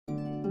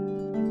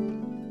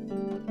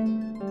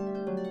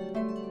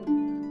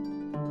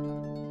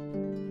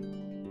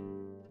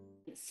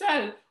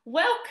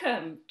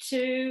welcome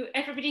to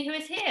everybody who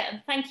is here,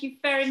 and thank you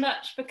very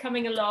much for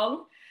coming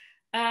along.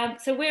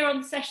 So we're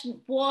on the session,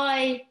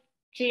 Why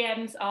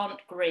GMs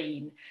Aren't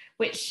Green,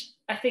 which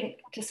I think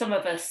to some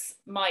of us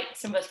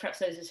perhaps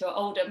those who are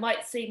older,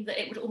 might seem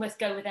that it would almost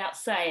go without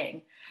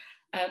saying.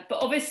 But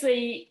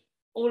obviously,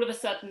 all of a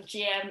sudden,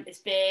 GM is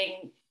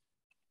being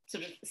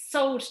sort of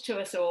sold to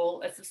us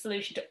all as the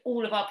solution to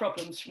all of our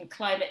problems, from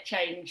climate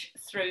change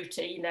through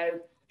to,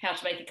 how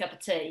to make a cup of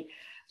tea.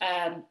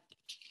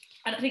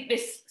 And I think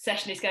this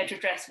session is going to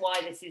address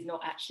why this is not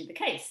actually the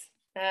case.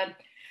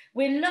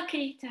 We're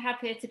lucky to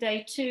have here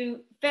today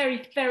two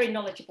very, very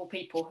knowledgeable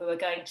people who are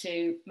going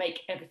to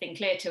make everything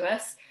clear to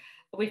us.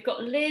 We've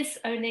got Liz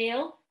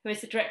O'Neill, who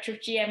is the director of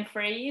GM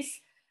Freeze.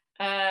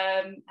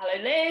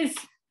 Hello, Liz.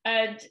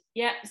 And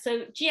yeah,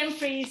 so GM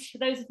Freeze, for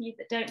those of you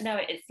that don't know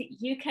it, it's the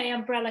UK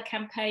umbrella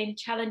campaign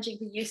challenging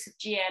the use of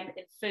GM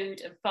in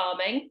food and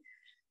farming.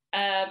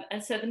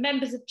 And so the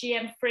members of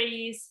GM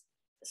Freeze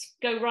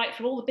go right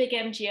from all the big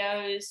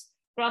NGOs,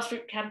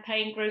 grassroots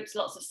campaign groups,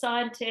 lots of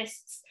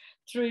scientists,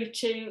 through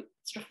to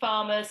sort of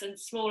farmers and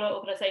smaller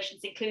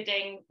organisations,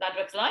 including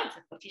Landworks Alliance,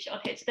 I've got you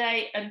on here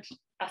today, and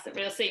us at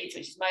Real Seeds,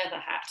 which is my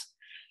other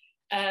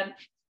hat.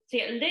 So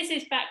yeah,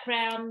 Liz's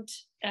background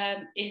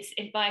is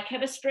in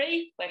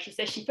biochemistry, where she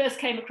says she first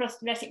came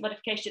across genetic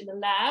modification in the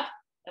lab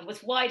and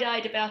was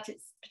wide-eyed about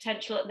its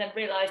potential, and then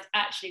realised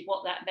actually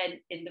what that meant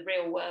in the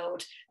real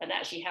world, and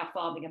actually how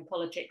farming and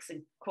politics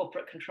and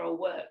corporate control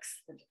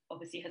works, and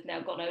obviously has now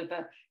gone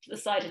over to the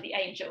side of the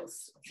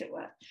angels, as it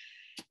were.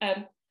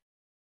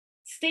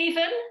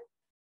 Stephen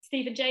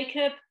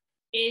Jacob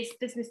is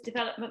Business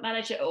Development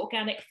Manager at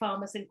Organic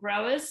Farmers and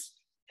Growers,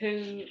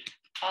 who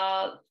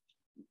are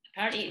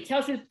apparently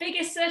tells us the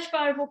biggest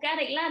certifier of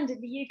organic land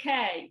in the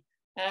UK.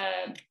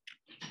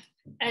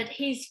 And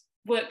he's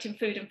worked in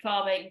food and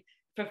farming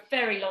for a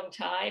very long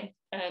time,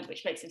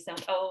 which makes him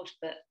sound old,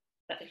 but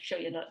I'm sure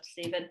you're not,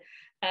 Stephen.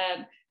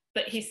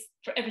 But he's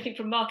for everything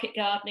from market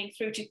gardening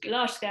through to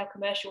large-scale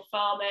commercial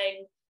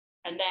farming,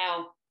 and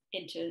now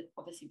into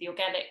obviously the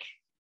organic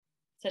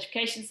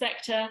certification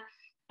sector.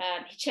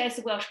 He chairs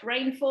the Welsh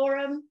Grain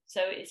Forum,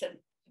 so is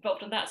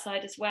involved on that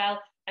side as well,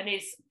 and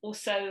is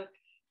also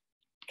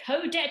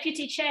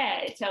co-deputy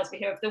chair, it tells me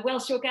here, of the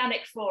Welsh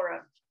Organic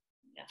Forum.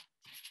 Yeah.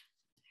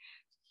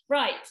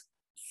 Right,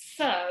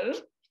 so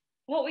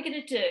what we're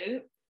going to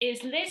do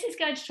is Liz is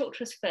going to talk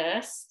to us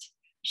first.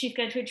 She's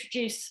going to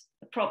introduce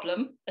the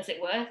problem, as it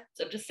were,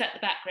 so just set the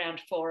background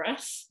for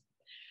us.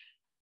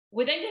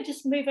 We're then going to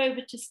just move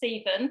over to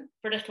Stephen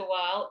for a little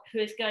while, who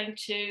is going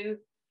to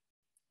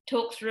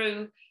talk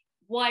through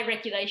why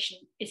regulation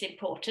is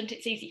important.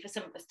 It's easy for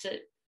some of us to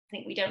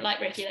think we don't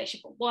like regulation,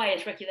 but why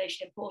is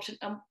regulation important?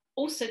 And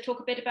also talk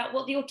a bit about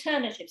what the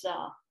alternatives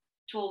are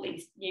to all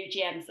these new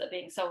GMs that are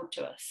being sold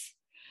to us.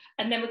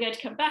 And then we're going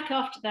to come back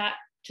after that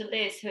to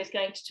Liz, who is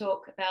going to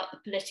talk about the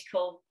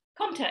political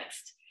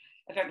context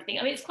of everything.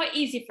 I mean, it's quite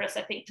easy for us,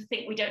 I think, to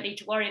think we don't need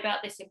to worry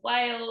about this in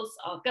Wales.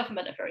 Our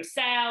government are very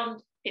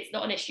sound. It's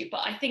not an issue,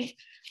 but I think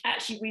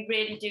actually we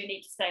really do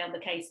need to stay on the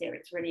case here.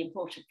 It's really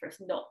important for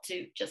us not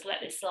to just let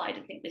this slide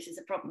and think this is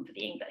a problem for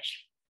the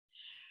English.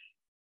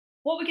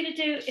 What we're going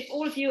to do, if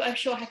all of you, I'm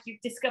sure, have you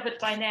discovered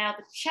by now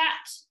the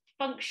chat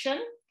function,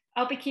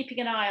 I'll be keeping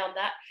an eye on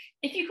that.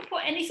 If you could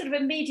put any sort of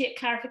immediate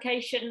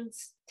clarifications,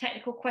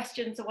 technical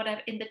questions or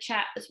whatever in the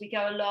chat as we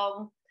go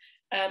along,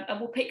 and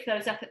we'll pick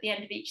those up at the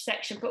end of each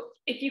section. But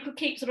if you could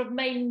keep sort of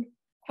main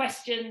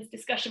questions,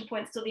 discussion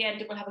points till the end,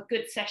 and we'll have a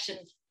good session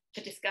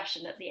for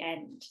discussion at the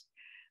end.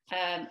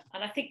 And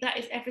I think that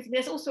is everything.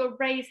 There's also a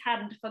raise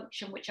hand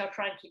function, which I'll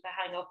try and keep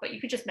a hang of, but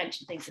you could just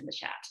mention things in the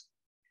chat.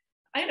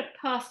 I'm going to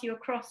pass you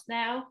across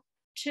now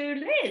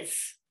to Liz.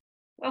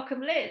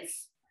 Welcome,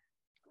 Liz.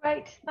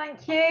 Great,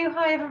 thank you.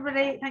 Hi,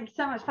 everybody. Thank you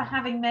so much for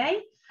having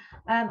me.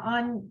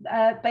 I'm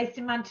based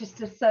in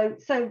Manchester, so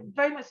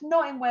very much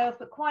not in Wales,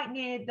 but quite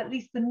near at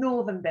least the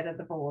northern bit of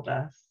the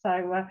border.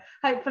 So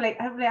hopefully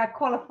I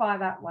qualify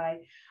that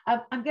way.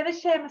 I'm going to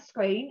share my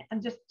screen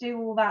and just do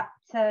all that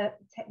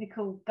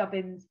technical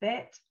gubbins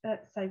bit.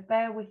 So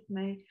bear with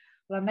me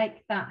while I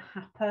make that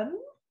happen.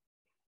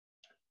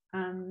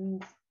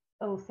 And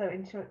also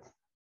ensure it's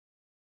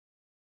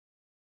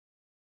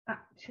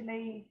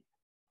actually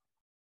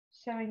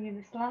showing you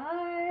the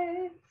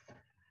slides.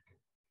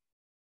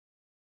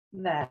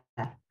 There.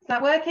 Is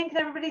that working? Can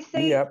everybody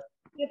see? Yep.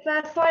 Your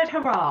first slide?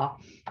 Hurrah.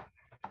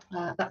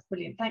 That's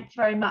brilliant. Thanks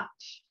very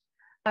much.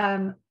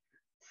 Yes,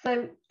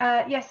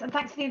 and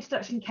thanks for the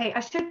introduction, Kate. I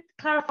should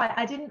clarify,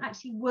 I didn't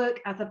actually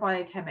work as a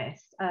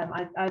biochemist.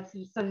 I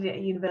studied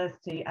at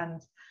university,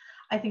 and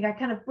I think I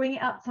kind of bring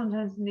it up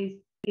sometimes in these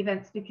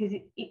events because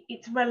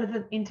it's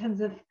relevant in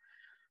terms of,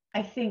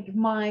 I think,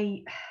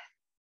 the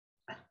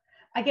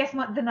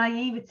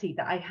naivety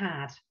that I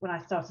had when I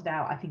started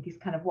out, I think, is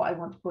kind of what I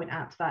want to point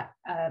out to that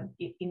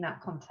in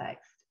that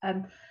context.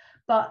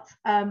 But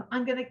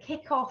I'm going to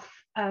kick off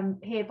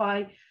here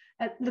by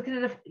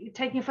looking at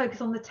taking a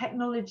focus on the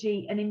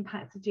technology and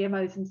impacts of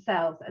GMOs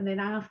themselves, and then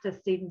after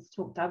Stephen's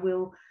talked, I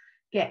will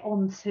get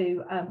on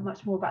to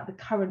much more about the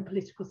current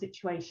political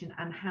situation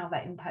and how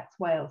that impacts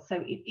Wales.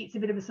 So it's a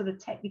bit of a sort of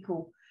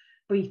technical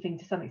briefing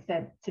to some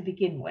extent to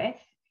begin with.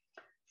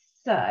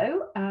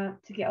 So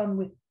to get on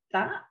with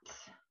that,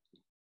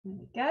 there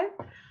we go.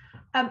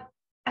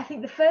 I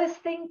think the first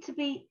thing to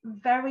be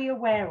very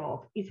aware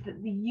of is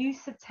that the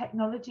use of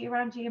technology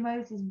around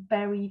GMOs is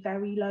very,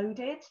 very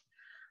loaded.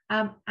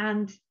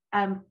 And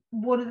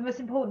one of the most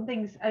important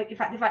things, in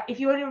fact, if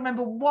you only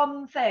remember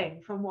one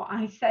thing from what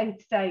I say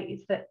today,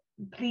 is that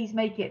please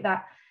make it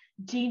that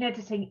gene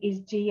editing is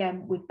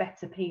GM with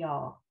better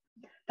PR.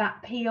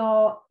 That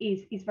PR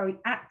is very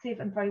active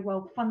and very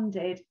well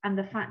funded, and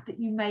the fact that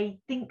you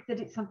may think that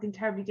it's something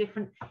terribly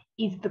different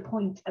is the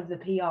point of the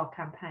PR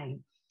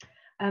campaign.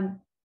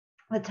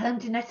 The term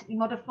genetically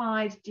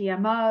modified,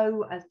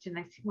 GMO, as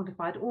genetically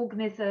modified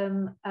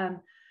organism,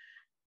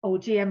 or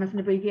GM as an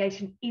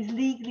abbreviation, is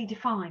legally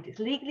defined. It's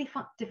legally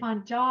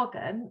defined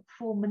jargon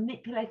for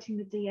manipulating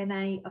the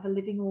DNA of a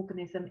living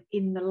organism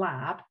in the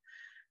lab.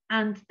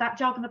 And that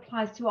jargon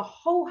applies to a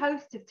whole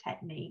host of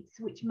techniques,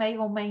 which may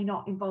or may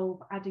not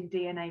involve adding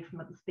DNA from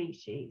other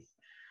species.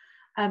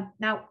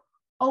 Now,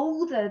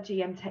 older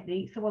GM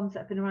techniques, the ones that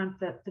have been around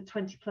for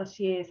 20 plus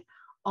years,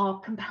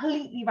 are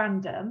completely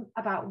random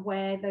about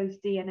where those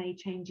DNA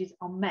changes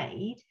are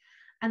made.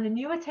 And the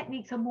newer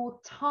techniques are more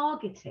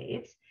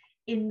targeted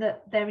in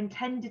that they're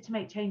intended to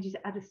make changes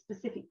at a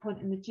specific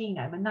point in the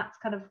genome. And that's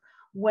kind of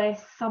where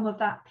some of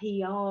that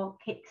PR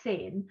kicks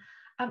in.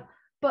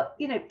 But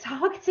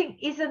targeting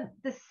isn't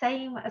the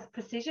same as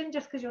precision.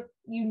 Just because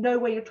you know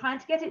where you're trying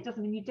to get it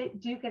doesn't mean you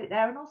do get it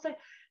there. And also,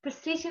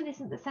 precision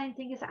isn't the same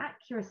thing as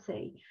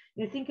accuracy.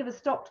 Think of a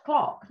stopped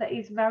clock that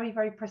is very,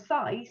 very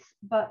precise,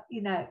 but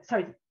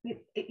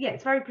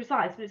it's very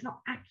precise, but it's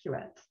not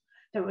accurate.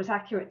 So it was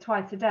accurate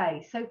twice a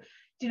day. So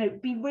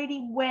be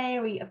really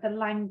wary of the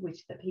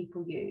language that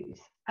people use.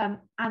 And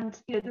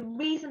the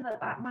reason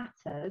that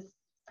matters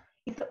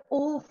is that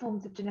all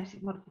forms of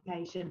genetic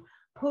modification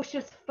push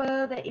us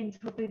further into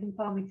a food and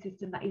farming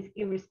system that is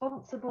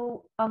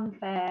irresponsible,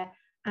 unfair,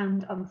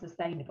 and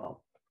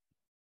unsustainable.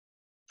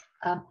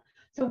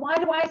 So why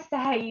do I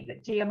say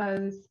that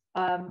GMOs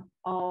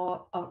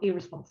are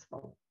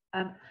irresponsible?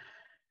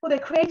 Well, they're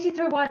created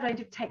through a wide range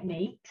of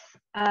techniques,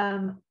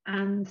 and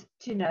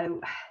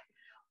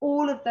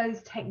all of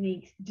those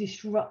techniques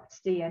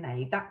disrupt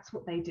DNA. That's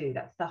what they do.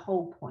 That's the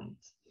whole point.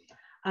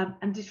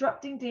 And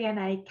disrupting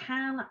DNA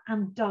can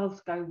and does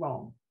go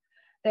wrong.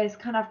 There's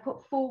I've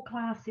put 4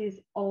 classes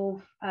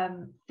of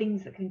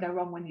things that can go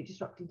wrong when you're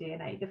disrupting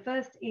DNA. The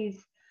first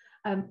is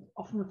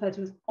often referred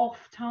to as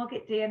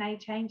off-target DNA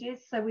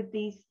changes. So with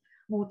these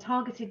more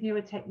targeted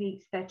newer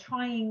techniques, they're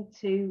trying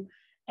to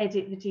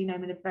edit the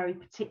genome in a very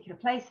particular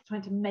place,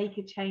 trying to make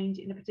a change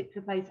in a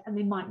particular place, and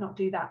they might not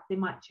do that. They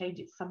might change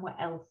it somewhere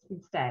else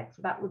instead.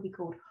 So that would be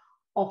called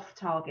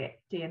off-target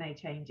DNA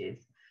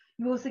changes.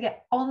 You also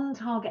get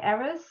on-target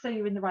errors. So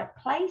you're in the right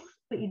place,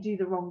 but you do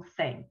the wrong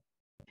thing.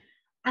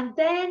 And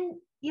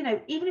then,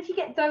 even if you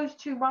get those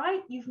 2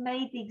 right, you've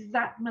made the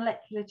exact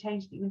molecular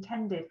change that you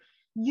intended.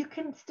 You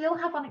can still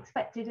have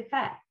unexpected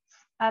effects.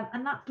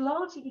 And that's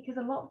largely because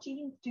a lot of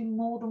genes do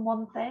more than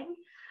one thing.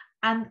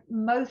 And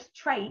most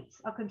traits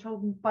are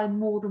controlled by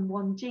more than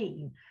one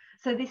gene.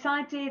 So this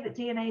idea that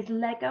DNA is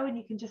Lego and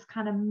you can just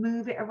kind of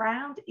move it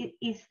around, it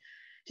is,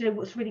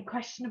 what's really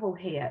questionable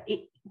here.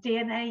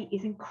 DNA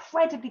is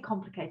incredibly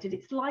complicated.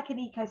 It's like an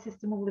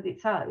ecosystem all of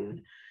its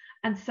own.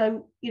 And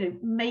so,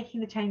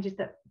 making the changes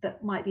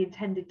that might be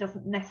intended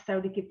doesn't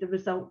necessarily give the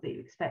result that you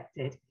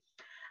expected.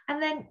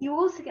 And then you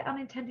also get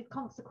unintended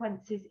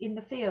consequences in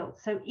the field.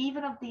 So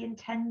even of the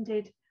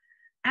intended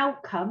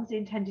outcomes, the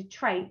intended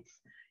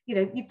traits,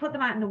 you put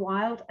them out in the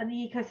wild and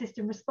the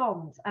ecosystem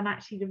responds, and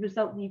actually the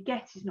result that you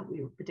get is not what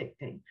you were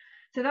predicting.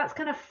 So that's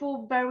kind of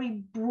 4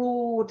 very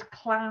broad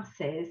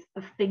classes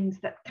of things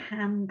that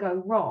can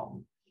go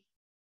wrong.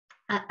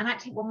 And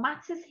actually what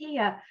matters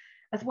here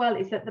as well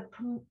is that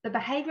the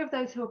behaviour of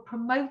those who are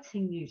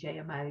promoting new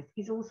GMOs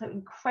is also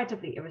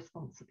incredibly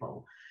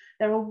irresponsible.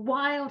 There are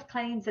wild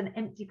claims and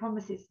empty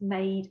promises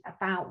made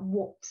about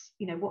what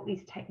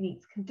these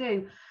techniques can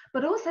do,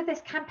 but also there's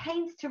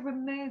campaigns to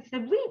remove the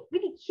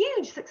really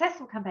huge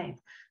successful campaigns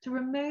to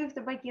remove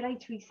the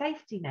regulatory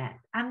safety net.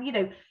 And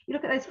you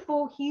look at those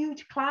 4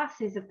 huge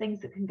classes of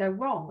things that can go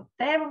wrong.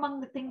 They're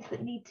among the things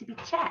that need to be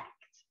checked.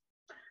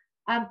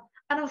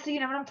 And also,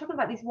 when I'm talking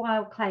about these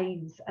wild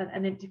claims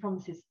and empty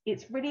promises,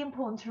 it's really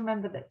important to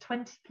remember that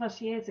 20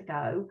 plus years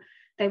ago,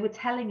 they were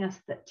telling us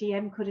that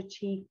GM could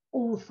achieve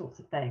all sorts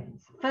of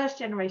things. First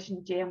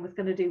generation GM was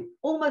going to do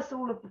almost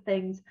all of the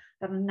things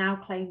that are now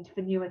claimed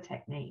for newer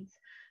techniques.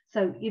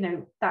 So,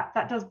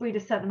 that does breed a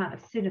certain amount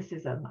of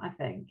cynicism, I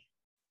think.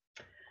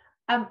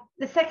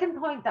 The second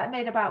point that I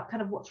made about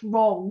kind of what's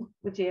wrong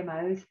with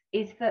GMOs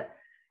is that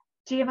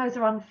GMOs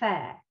are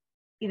unfair.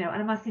 And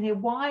I'm asking here,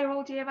 why are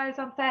all GMOs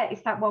unfair?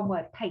 It's that one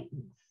word,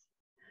 patents.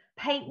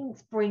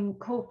 Patents bring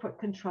corporate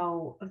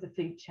control of the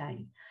food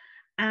chain.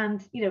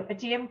 And, a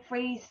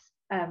GM-free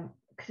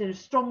sort of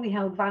strongly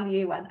held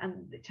value,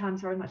 and it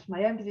chimes very much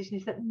my own position,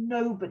 is that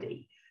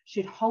nobody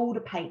should hold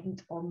a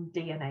patent on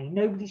DNA.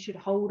 Nobody should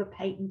hold a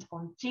patent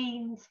on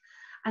genes,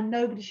 and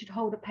nobody should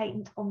hold a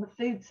patent on the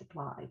food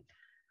supply.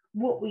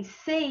 What we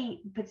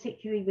see,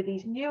 particularly with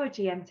these newer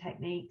GM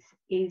techniques,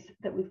 is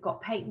that we've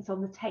got patents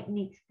on the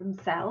techniques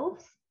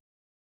themselves.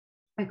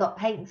 We've got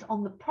patents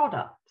on the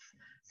products.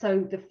 So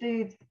the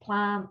foods, the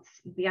plants,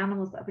 the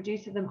animals that are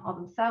producing them are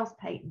themselves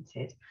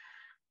patented.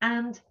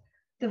 And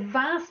the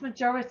vast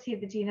majority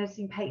of the gene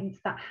editing patents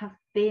that have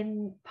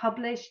been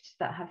published,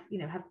 that have,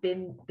 have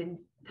been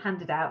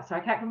handed out, so I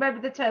can't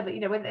remember the term, but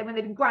when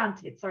they've been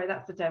granted, sorry,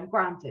 that's the term,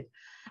 granted,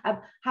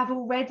 have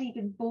already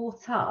been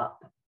bought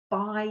up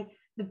by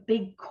the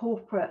big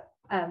corporate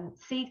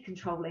seed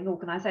controlling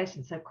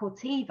organizations. So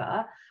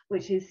Corteva,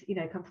 which is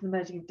come from the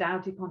merging of Dow,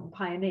 DuPont and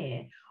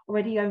Pioneer,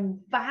 already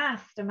own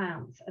vast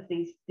amounts of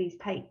these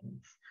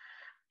patents.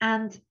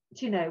 And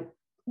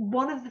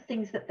one of the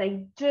things that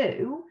they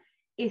do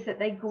is that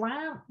they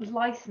grant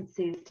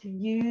licenses to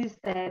use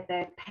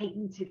their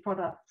patented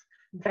products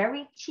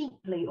very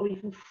cheaply or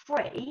even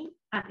free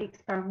at the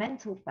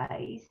experimental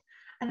phase.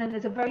 And then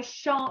there's a very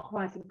sharp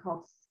rise in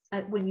costs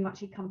when you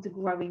actually come to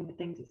growing the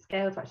things at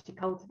scale, to actually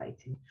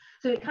cultivating.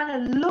 So it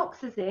kind of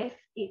looks as if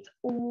it's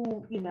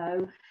all,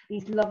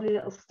 these lovely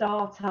little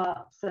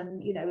startups,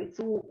 and it's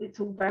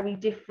all very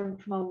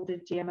different from older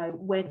GMO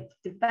when it's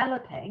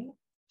developing.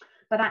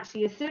 But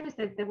actually, as soon as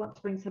they want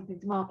to bring something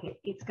to market,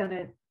 it's going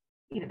to,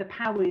 the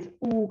power is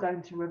all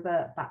going to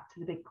revert back to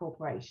the big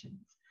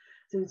corporations.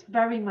 So it's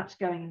very much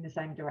going in the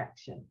same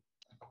direction.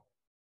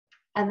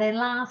 And then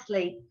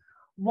lastly,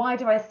 why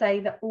do I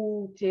say that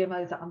all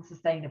GMOs are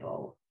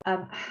unsustainable?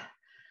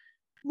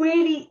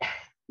 Really,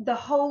 the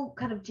whole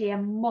kind of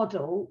GM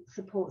model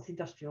supports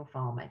industrial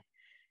farming.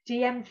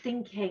 GM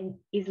thinking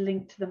is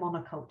linked to the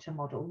monoculture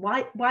model.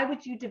 Why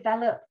would you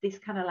develop this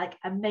kind of like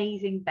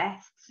amazing,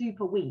 best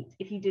super wheat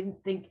if you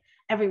didn't think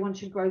everyone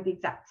should grow the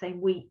exact same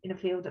wheat in a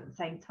field at the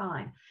same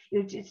time?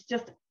 It's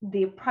just,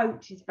 the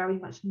approach is very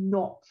much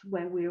not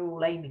where we're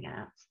all aiming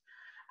at.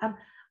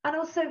 And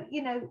also,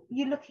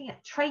 you're looking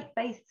at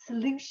trait-based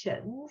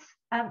solutions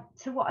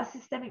to what are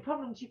systemic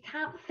problems. You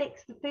can't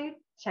fix the food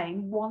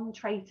chain one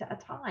trait at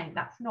a time.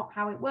 That's not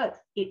how it works.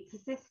 It's a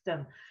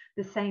system,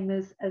 the same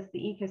as the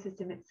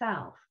ecosystem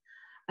itself.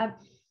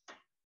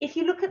 If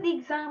you look at the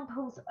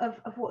examples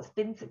of what's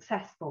been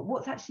successful,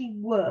 what's actually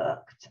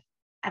worked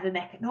at an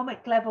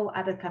economic level,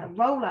 at a kind of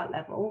rollout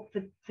level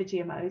for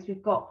GMOs,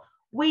 we've got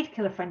weed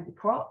killer friendly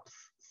crops.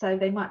 So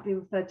they might be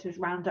referred to as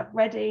Roundup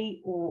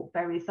Ready, or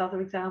various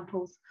other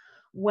examples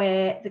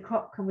where the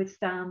crop can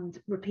withstand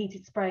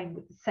repeated spraying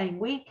with the same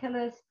weed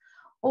killers.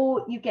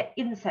 Or you get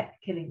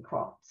insect killing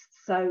crops.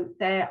 So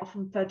they're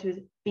often referred to as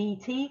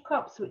BT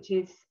crops, which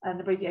is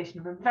an abbreviation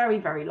of a very,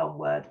 very long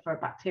word for a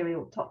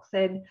bacterial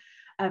toxin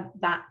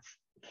that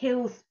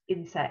kills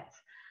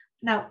insects.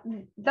 Now,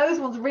 those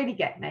ones really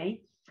get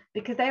me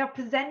because they are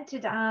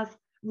presented as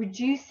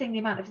reducing the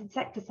amount of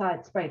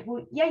insecticide sprayed.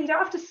 Well, yeah, you don't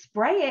have to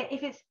spray it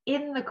if it's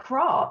in the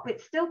crop.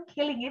 It's still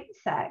killing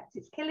insects.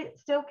 It's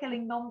still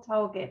killing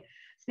non-target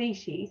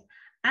species,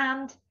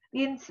 and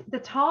the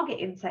target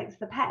insects,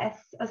 the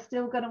pests, are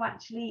still going to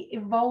actually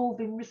evolve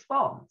in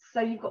response.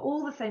 So you've got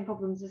all the same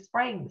problems as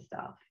spraying the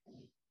stuff.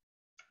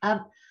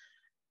 And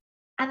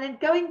then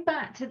going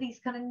back to these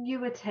kind of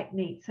newer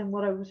techniques, and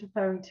what I was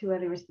referring to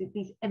earlier is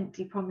these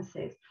empty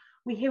promises.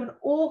 We hear an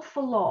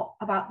awful lot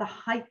about the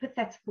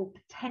hypothetical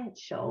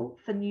potential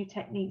for new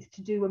techniques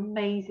to do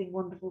amazing,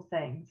 wonderful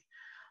things.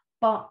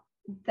 But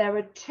there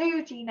are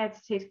 2 gene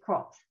edited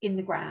crops in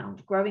the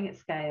ground growing at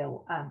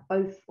scale,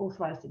 both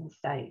authorized in the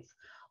States.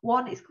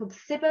 One is called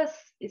Cibus.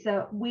 It's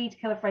a weed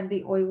killer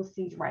friendly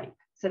oilseed rape.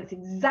 So it's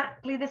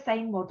exactly the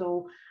same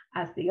model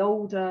as the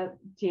older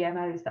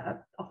GMOs that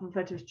are often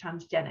referred to as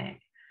transgenic.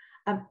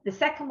 The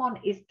second one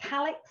is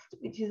Calixed,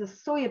 which is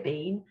a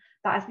soybean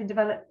that has been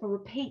developed for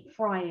repeat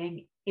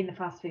frying in the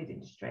fast food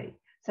industry.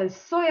 So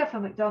soya for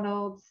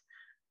McDonald's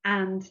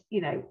and,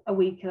 a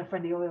weed killer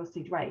friendly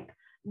oilseed rape.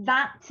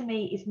 That to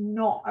me is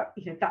not,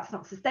 that's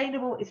not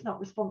sustainable. It's not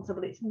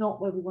responsible. It's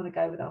not where we want to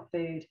go with our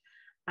food.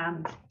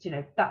 And,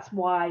 that's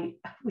why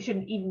we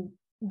shouldn't even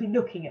be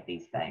looking at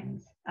these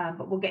things.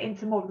 But we'll get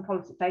into more of the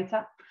politics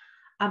later.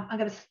 I'm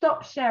going to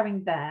stop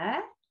sharing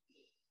there.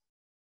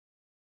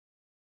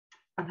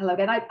 And hello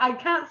again. I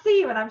can't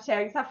see you when I'm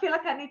sharing, so I feel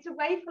like I need to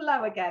wave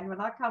hello again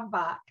when I come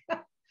back. But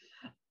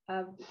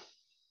I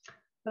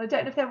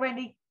don't know if there were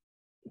any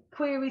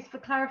queries for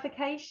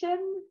clarification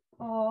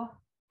or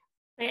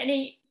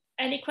any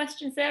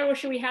questions there, or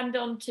should we hand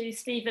on to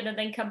Stephen and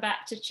then come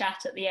back to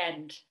chat at the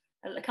end?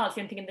 I can't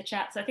see anything in the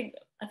chat, so I think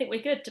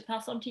we're good to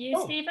pass on to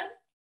you, Stephen.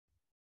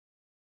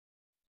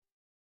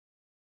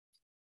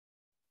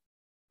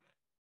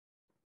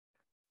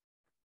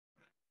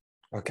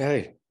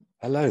 Okay.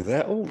 Hello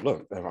there. Oh,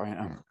 look, there I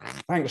am.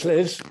 Thanks,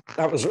 Liz.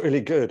 That was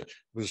really good. I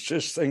was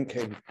just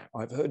thinking,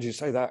 I've heard you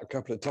say that a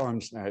couple of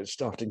times now. It's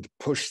starting to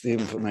push the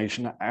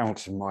information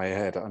out of my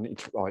head. I need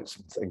to write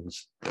some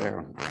things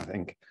down, I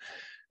think.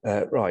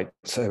 Right,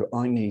 so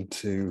I need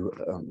to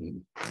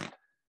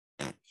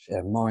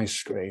share my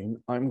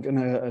screen. I'm going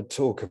to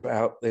talk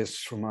about this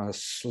from a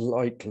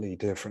slightly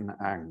different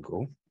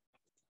angle.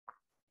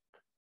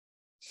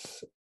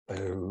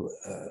 So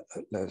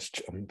let's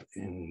jump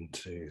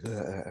into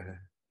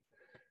there.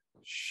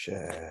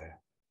 Share.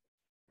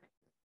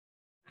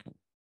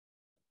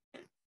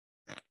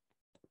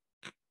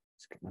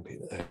 It's going to be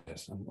there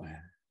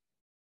somewhere.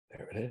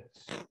 There it is.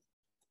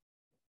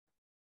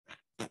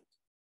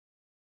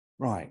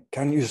 Right,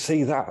 can you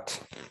see that?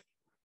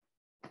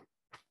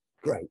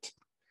 Great.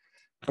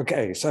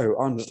 Okay, so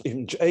I'm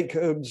Stephen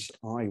Jacobs.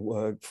 I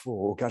work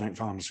for Organic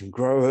Farmers and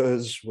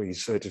Growers. We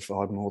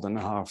certified more than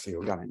half the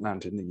organic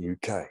land in the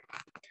UK.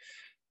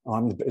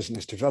 I'm the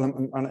business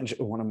development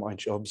manager. One of my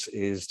jobs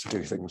is to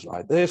do things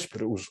like this,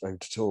 but also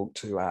to talk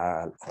to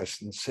our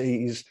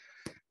licensees,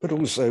 but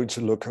also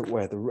to look at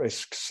where the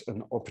risks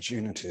and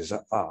opportunities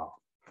are.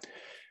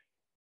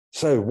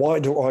 So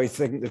why do I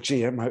think the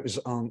GMOs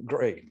aren't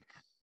green?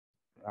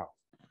 Well,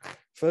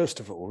 first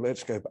of all,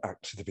 let's go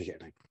back to the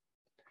beginning.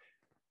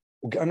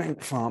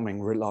 Organic farming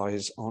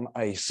relies on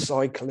a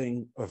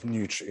cycling of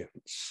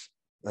nutrients.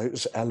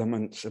 Those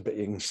elements are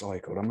being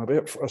cycled. I'm a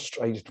bit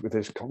frustrated with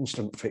this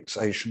constant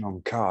fixation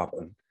on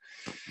carbon,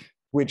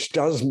 which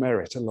does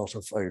merit a lot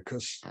of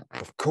focus,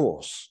 of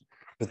course.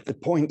 But the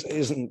point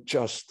isn't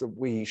just that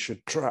we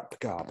should trap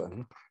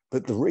carbon,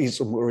 but the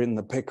reason we're in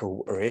the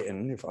pickle we're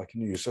in, if I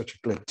can use such a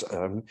glib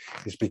term,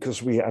 is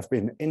because we have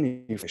been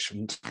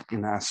inefficient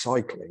in our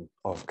cycling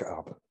of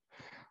carbon.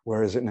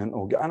 Whereas in an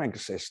organic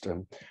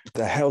system,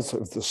 the health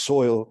of the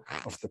soil,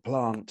 of the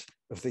plant,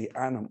 of the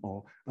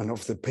animal, and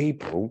of the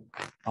people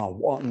are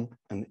one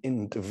and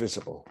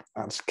indivisible.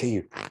 That's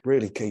key,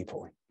 really key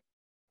point.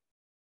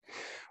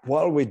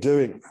 While we're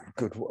doing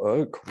good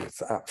work with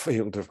that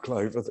field of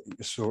clover that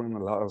you saw in the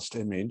last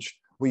image,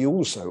 we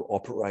also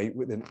operate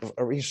within a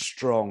very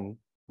strong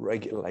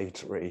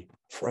regulatory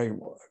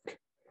framework.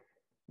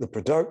 The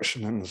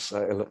production and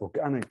sale of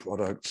organic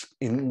products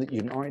in the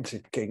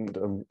United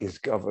Kingdom is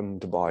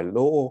governed by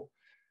law,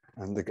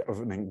 and the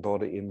governing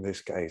body in this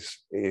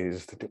case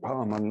is the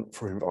Department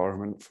for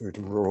Environment, Food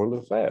and Rural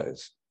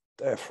Affairs,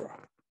 DEFRA.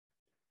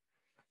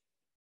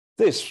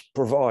 This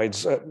provides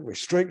certain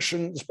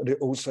restrictions, but it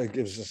also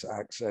gives us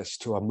access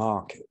to a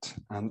market,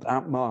 and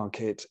that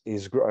market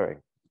is growing.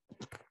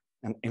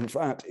 And in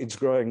fact, it's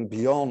growing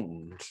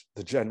beyond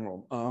the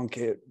general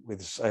market,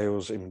 with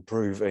sales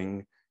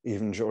improving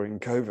even during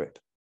COVID.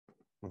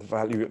 The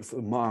value of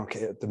the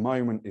market at the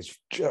moment is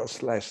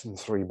just less than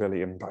 £3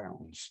 billion.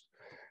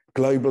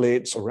 Globally,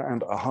 it's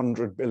around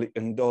 $100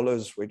 billion,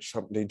 which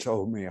somebody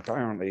told me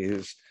apparently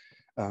is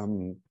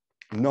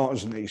not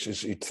as niche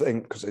as you'd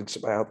think, because it's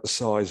about the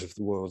size of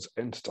the world's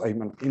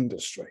entertainment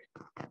industry.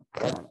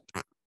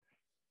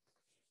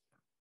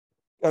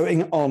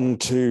 Going on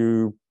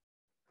to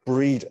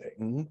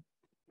breeding.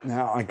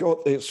 Now, I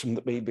got this from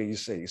the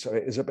BBC, so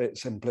it is a bit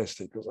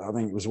simplistic because I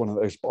think it was one of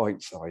those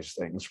bite-sized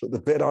things, but the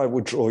bit I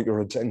would draw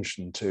your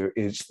attention to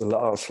is the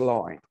last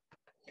line.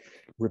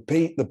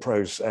 Repeat the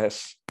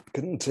process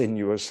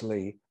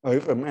continuously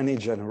over many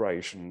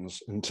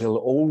generations until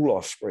all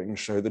offspring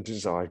show the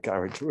desired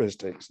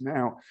characteristics.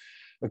 Now,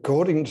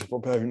 according to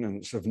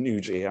proponents of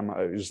new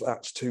GMOs,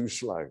 that's too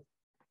slow.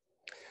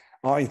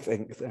 I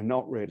think they're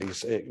not really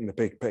seeing the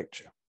big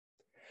picture.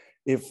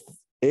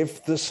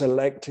 If the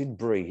selected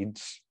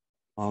breeds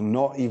are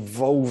not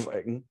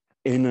evolving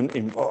in an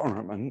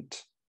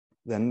environment,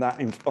 then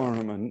that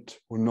environment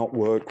will not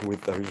work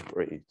with those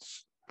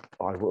breeds.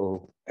 I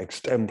will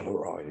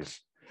extemporalize.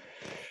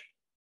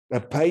 A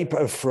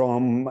paper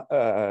from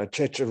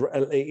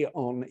Ceccarelli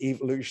on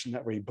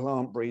evolutionary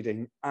plant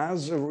breeding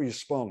as a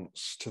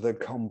response to the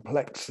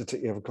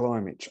complexity of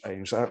climate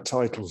change. That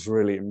title's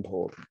really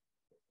important.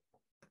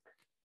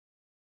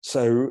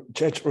 So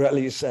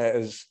Ceccarelli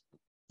says,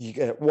 you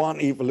get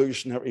one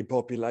evolutionary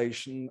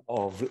population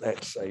of,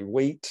 let's say,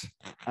 wheat,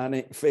 and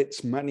it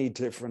fits many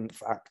different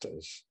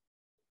factors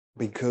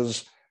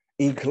because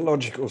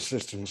ecological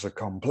systems are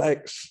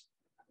complex,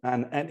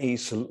 and any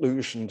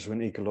solution to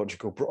an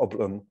ecological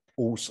problem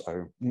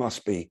also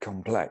must be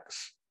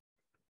complex.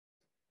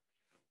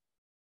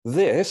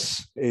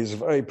 This is a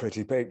very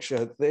pretty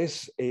picture.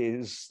 This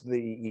is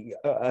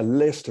a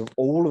list of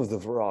all of the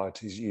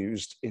varieties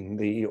used in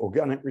the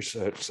Organic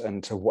Research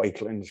Centre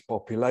Wakelands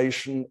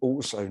population,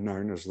 also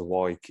known as the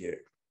YQ.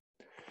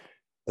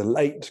 The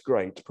late,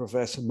 great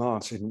Professor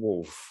Martin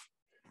Wolf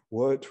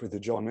worked with the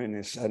John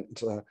Innes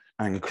Centre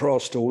and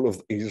crossed all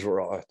of these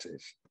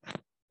varieties.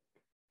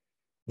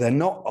 They're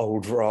not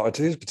old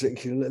varieties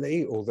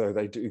particularly, although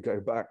they do go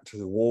back to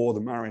the war.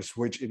 The Maris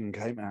Widgeon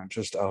came out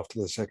just after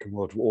the Second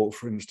World War,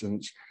 for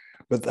instance,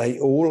 but they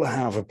all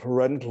have a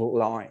parental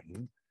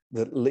line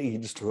that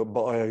leads to a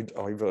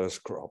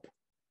biodiverse crop.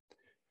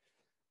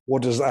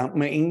 What does that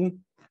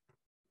mean?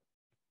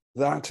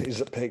 That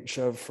is a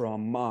picture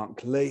from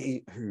Mark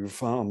Lee, who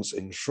farms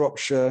in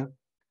Shropshire.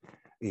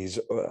 He's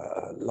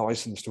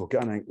licensed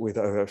organic with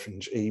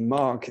OF&G.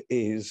 Mark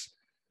is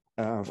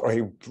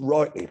very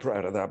rightly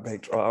proud of that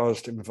picture. I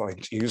asked him if I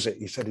could use it.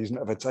 He said he's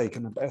never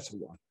taken a better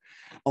one.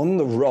 On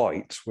the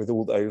right, with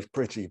all those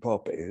pretty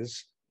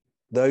poppies,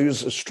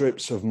 those are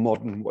strips of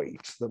modern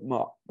wheat that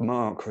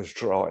Mark was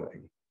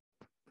trialing.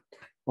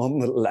 On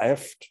the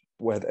left,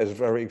 where there's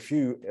very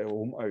few,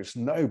 almost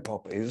no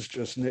poppies,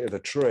 just near the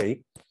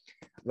tree,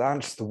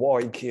 that's the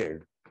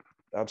YQ.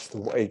 That's the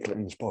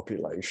Wakelings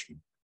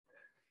population.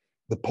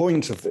 The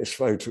point of this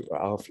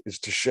photograph is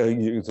to show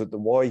you that the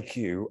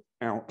YQ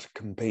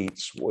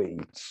outcompetes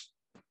weeds.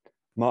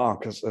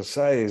 Mark, as I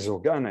say, is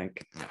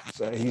organic,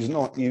 so he's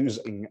not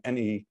using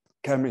any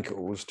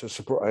chemicals to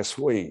suppress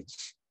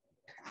weeds.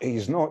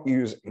 He's not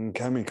using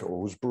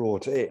chemicals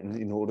brought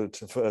in order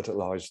to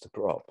fertilize the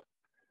crop.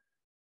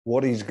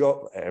 What he's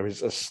got there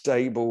is a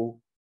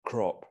stable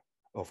crop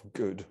of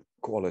good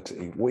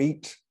quality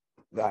wheat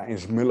that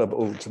is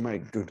millable to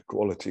make good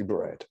quality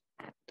bread.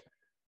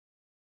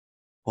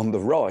 On the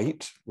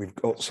right, we've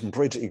got some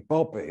pretty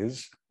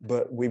poppies,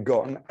 but we've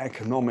got an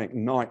economic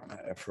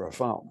nightmare for a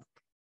farmer.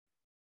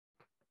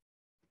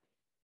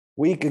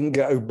 We can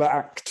go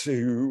back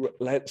to,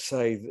 let's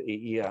say,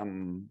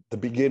 the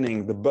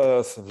beginning, the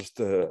birth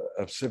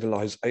of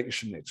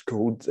civilization. It's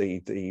called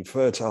the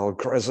Fertile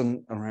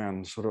Crescent,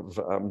 around sort of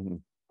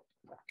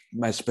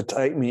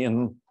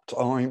Mesopotamian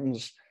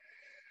times.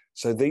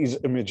 So these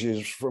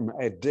images from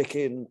Ed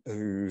Dickin,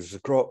 who's a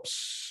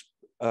crops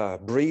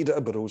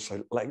breeder, but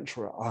also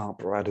lecturer at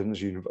Harper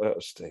Adams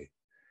University.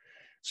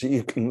 So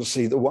you can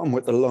see the one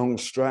with the long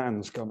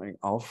strands coming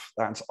off,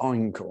 that's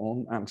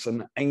einkorn. That's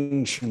an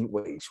ancient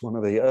wheat, one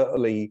of the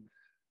early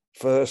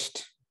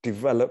first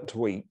developed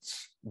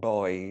wheats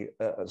by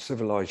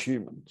civilized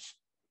humans,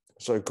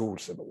 so-called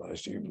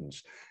civilized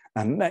humans.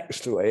 And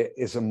next to it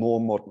is a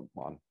more modern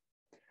one.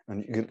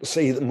 And you can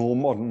see the more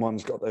modern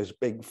one's got those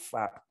big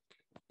fat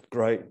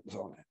grains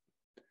on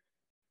it.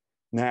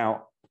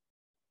 Now,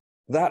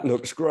 that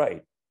looks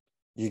great.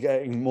 You're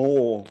getting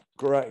more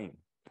grain.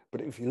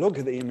 But if you look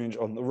at the image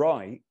on the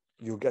right,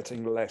 you're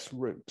getting less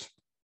root.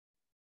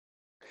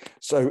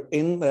 So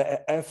in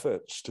their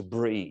efforts to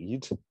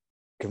breed,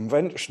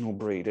 conventional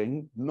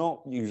breeding,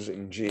 not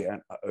using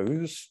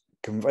GMOs,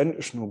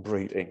 conventional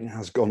breeding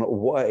has gone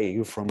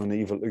away from an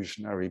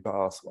evolutionary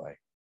pathway.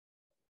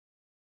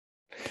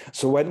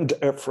 So when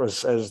DEFRA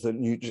says that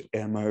new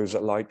GMOs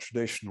are like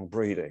traditional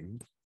breeding,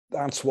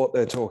 that's what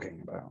they're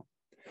talking about.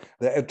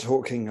 They're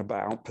talking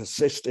about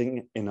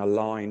persisting in a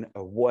line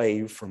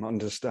away from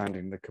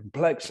understanding the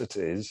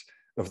complexities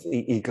of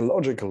the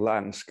ecological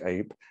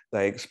landscape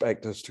they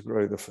expect us to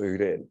grow the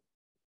food in.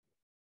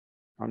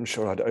 I'm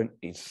sure I don't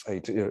need to say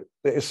to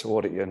this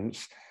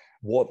audience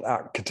what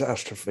that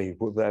catastrophe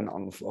will then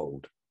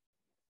unfold.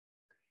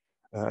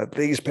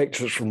 These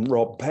pictures from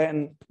Rob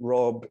Penn.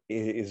 Rob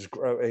is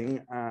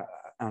growing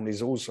and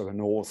is also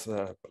an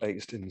author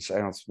based in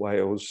South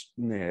Wales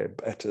near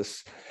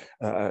Betws,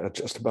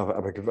 just above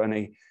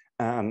Abergavenny.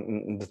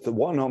 And the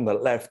one on the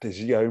left is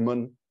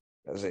yeoman,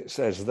 as it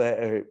says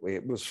there.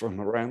 It was from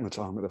around the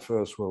time of the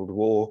First World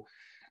War.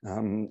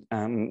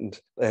 And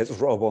there's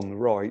Rob on the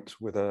right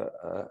with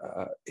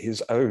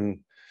his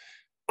own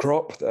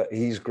crop that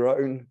he's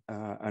grown,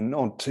 a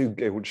nod to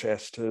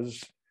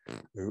Gilchesters,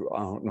 who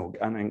are an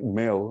organic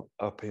mill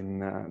up in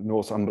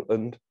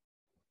Northumberland.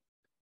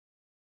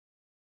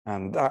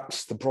 And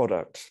that's the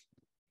product.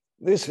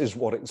 This is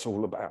what it's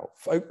all about.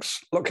 Folks,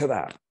 look at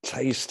that.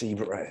 Tasty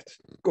bread.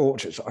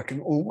 Gorgeous. I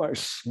can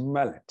almost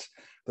smell it.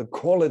 The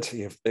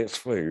quality of this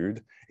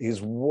food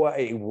is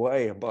way,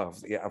 way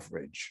above the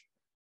average.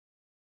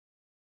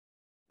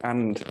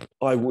 And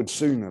I would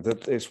sooner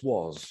that this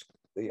was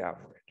the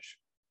average.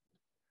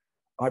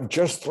 I've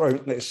just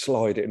thrown this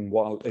slide in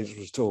while Liz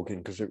was talking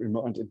because it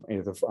reminded me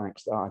of the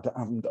fact that I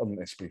haven't done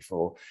this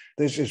before.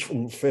 This is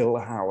from Phil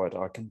Howard.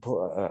 I can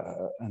put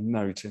a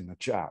note in the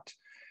chat.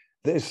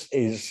 This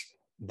is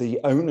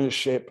the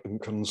ownership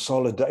and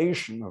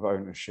consolidation of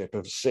ownership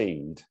of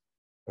seed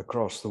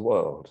across the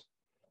world.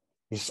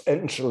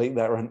 Essentially,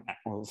 there are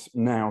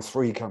now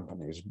 3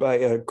 companies,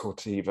 Bayer,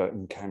 Corteva,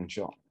 and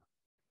ChemChina.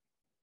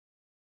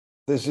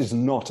 This is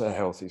not a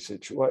healthy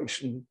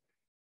situation.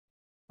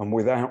 And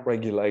without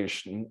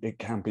regulation, it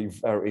can be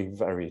very,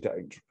 very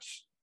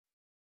dangerous.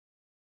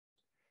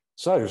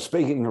 So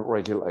speaking of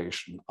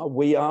regulation,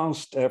 we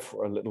asked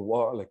DEFRA a little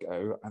while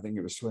ago, I think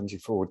it was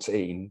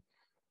 2014,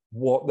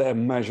 what their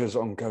measures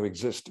on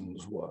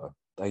coexistence were.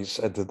 They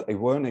said that they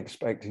weren't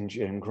expecting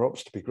GM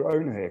crops to be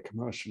grown here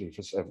commercially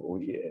for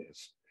several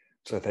years.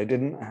 So they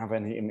didn't have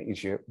any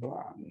immediate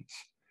plans.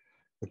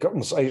 The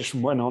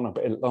conversation went on a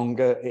bit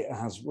longer. It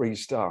has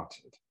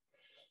restarted.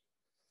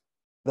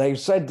 They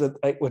said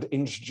that they would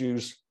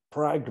introduce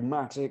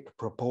pragmatic,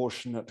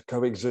 proportionate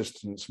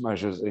coexistence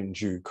measures in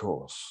due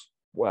course.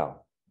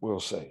 Well, we'll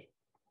see.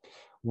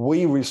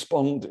 We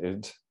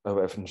responded,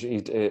 OF&G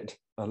did,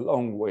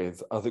 along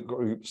with other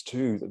groups,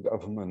 to the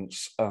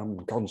government's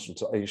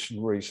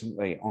consultation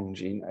recently on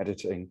gene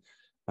editing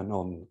and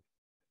on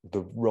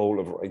the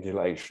role of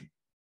regulation.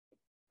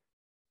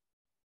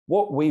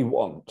 What we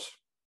want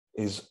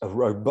is a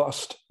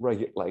robust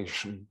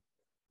regulation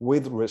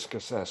with risk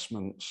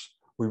assessments.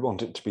 We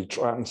want it to be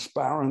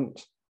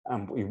transparent,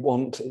 and we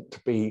want it to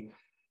be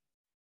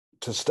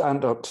to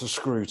stand up to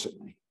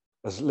scrutiny.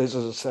 As Liz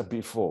has said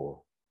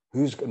before,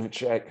 who's going to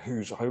check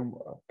whose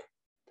homework?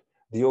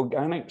 The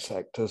organic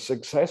sector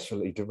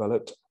successfully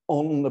developed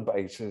on the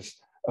basis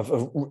of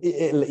a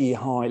really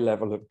high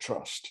level of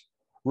trust,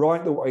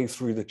 right the way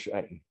through the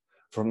chain,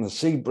 from the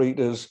seed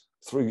breeders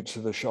through to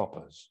the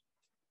shoppers.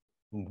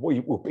 We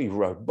will be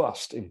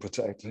robust in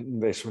protecting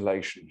this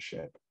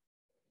relationship.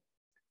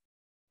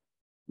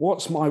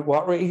 What's my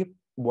worry?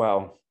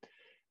 Well,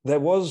 there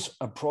was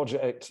a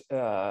project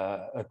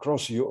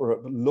across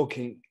Europe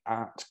looking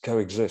at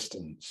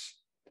coexistence.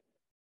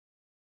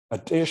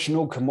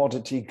 Additional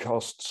commodity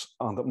costs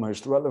are the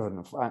most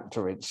relevant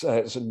factor, it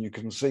says, and you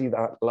can see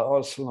that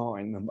last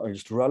line, the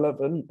most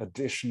relevant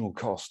additional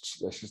costs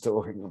this is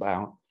talking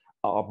about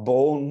are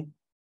borne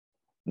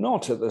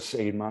not at the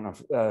seed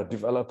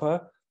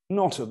developer,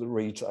 not at the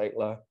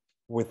retailer,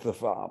 with the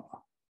farmer.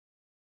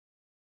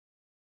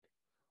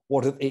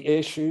 What are the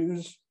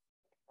issues?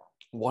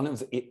 One of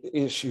the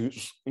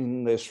issues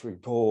in this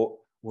report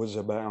was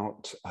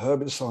about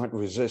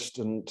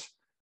herbicide-resistant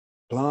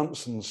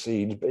plants and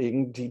seeds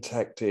being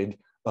detected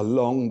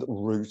along the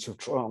route of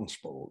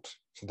transport.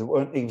 So they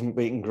weren't even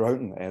being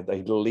grown there,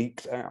 they'd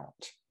leaked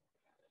out.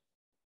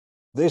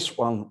 This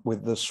one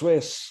with the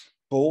Swiss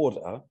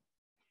border,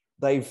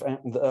 they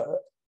found that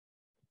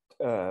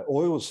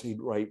oilseed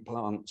rape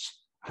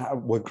plants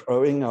were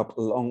growing up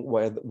along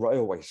where the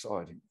railway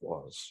siding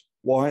was.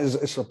 Why is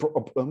this a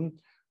problem?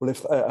 Well,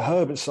 if they're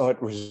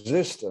herbicide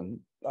resistant,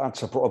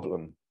 that's a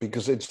problem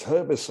because it's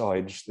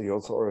herbicides the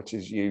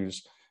authorities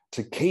use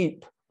to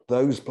keep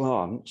those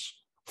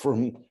plants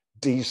from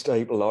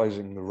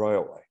destabilizing the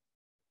railway.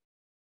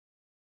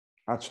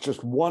 That's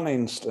just one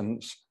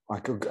instance, I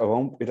could go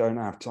on, we don't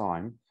have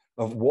time,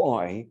 of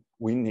why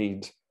we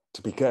need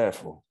to be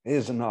careful.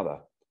 Here's another,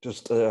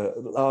 just the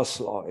last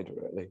slide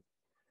really.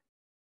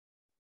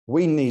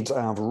 We need to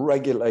have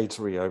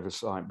regulatory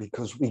oversight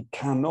because we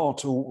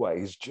cannot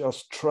always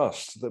just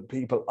trust that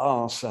people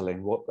are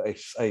selling what they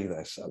say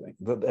they're selling,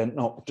 that they're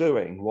not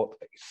doing what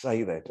they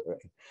say they're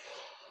doing.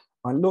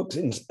 I looked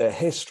into the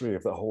history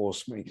of the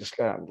horse meat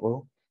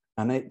scandal,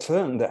 and it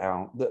turned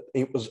out that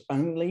it was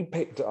only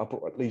picked up,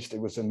 or at least it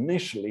was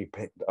initially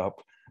picked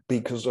up,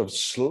 because of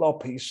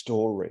sloppy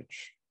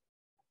storage.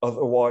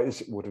 Otherwise,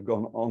 it would have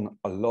gone on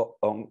a lot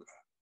longer.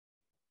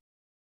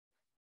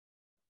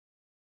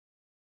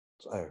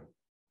 So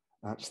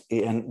that's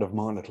the end of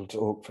my little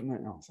talk for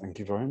now. Thank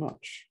you very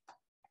much.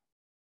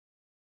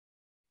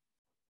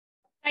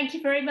 Thank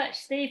you very much,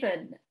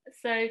 Stephen.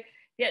 So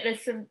yeah,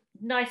 there's some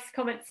nice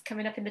comments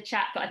coming up in the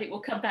chat, but I think we'll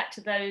come back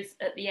to those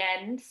at the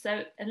end.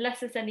 So unless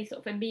there's any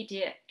sort of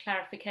immediate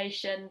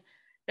clarification,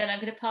 then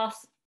I'm going to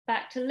pass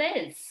back to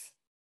Liz.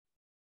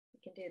 We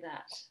can do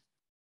that.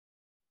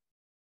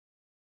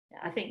 Yeah,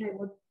 I think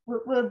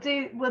we'll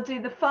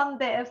do the fun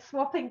bit of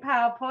swapping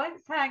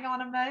PowerPoints. Hang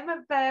on a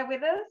moment, bear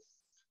with us.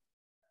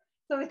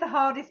 It's always the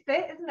hardest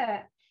bit, isn't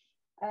it?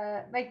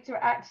 Making sure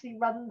it actually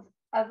runs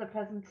as a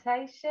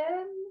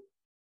presentation.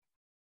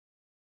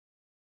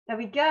 There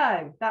we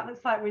go. That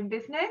looks like we're in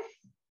business.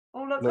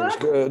 All looks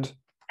good.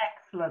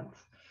 Excellent.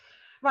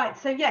 Right,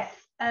 so yes,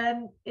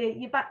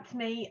 you're back to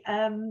me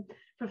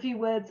for a few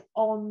words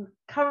on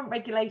current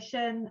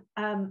regulation,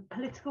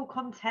 political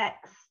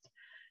context,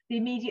 the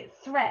immediate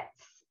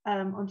threats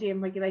on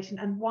GM regulation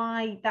and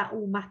why that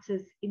all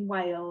matters in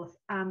Wales.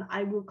 And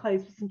I will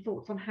close with some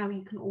thoughts on how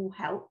you can all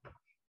help.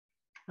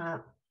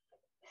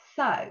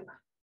 So,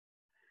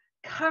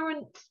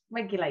 current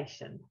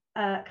regulation.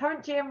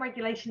 Current GM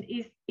regulation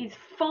is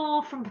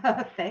far from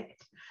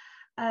perfect,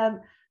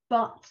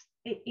 but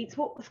it's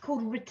what was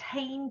called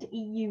retained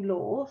EU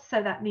law.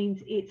 So that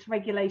means it's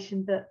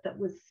regulation that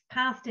was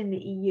passed in the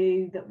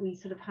EU, that we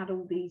sort of had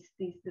all these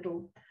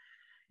little,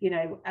 you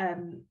know,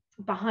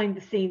 behind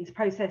the scenes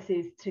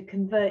processes to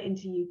convert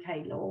into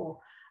UK law.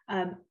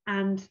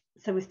 And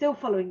so we're still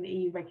following the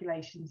EU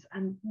regulations.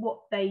 And what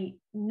they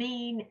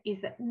mean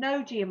is that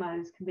no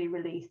GMOs can be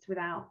released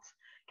without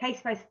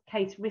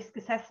case-by-case risk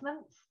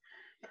assessments.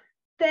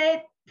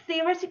 They're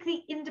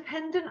theoretically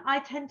independent. I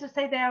tend to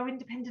say they are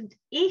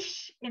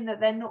independent-ish in that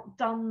they're not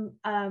done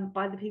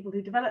by the people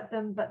who develop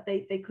them, but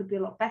they could be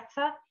a lot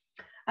better.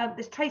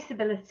 There's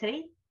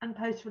traceability and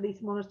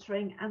post-release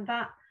monitoring, and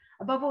that,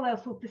 above all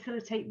else, will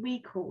facilitate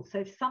recall. So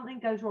if something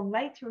goes wrong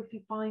later, if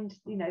you find,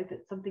 you know,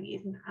 that something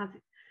isn't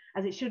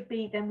as it should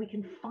be, then we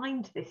can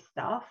find this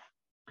stuff,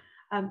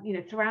 you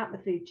know, throughout the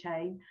food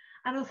chain.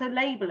 And also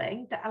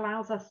labeling that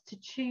allows us to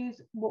choose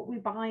what we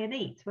buy and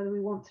eat, whether we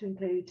want to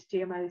include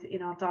GMOs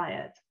in our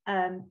diet.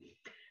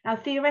 Now,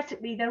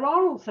 theoretically, there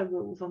are also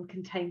rules on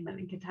containment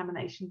and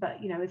contamination,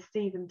 but, you know, as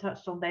Stephen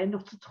touched on, they're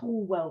not at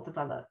all well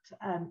developed.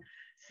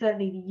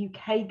 Certainly the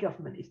UK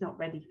government is not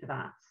ready for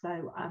that.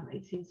 So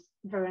it seems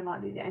very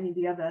unlikely that any of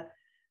the other,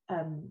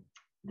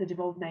 the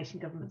devolved nation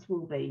governments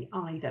will be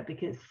either,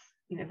 because,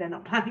 you know, they're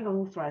not planning on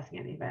authorising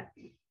any of it.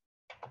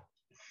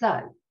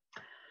 So,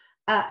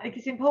 I think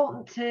it's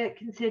important to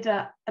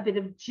consider a bit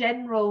of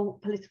general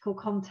political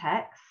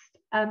context.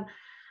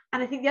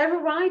 And I think the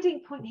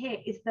overriding point here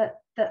is that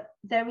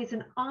there is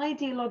an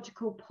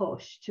ideological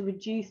push to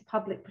reduce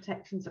public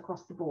protections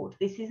across the board.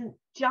 This isn't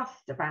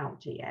just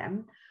about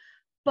GM,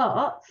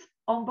 but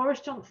on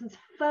Boris Johnson's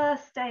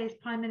first day as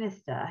Prime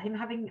Minister, him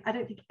having, I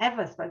don't think,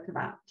 ever spoken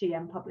about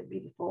GM publicly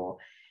before,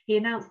 he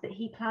announced that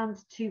he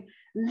plans to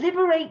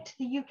liberate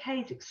the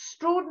UK's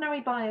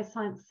extraordinary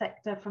bioscience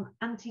sector from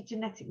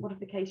anti-genetic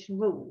modification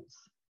rules,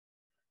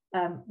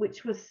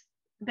 which was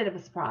a bit of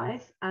a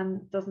surprise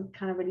and doesn't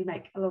kind of really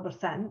make a lot of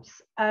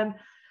sense.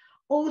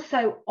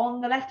 Also,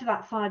 on the left of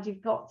that slide,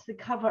 you've got the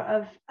cover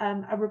of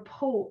a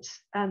report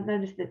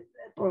known as a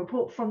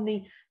report from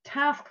the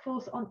Task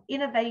Force on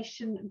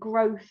Innovation,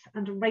 Growth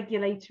and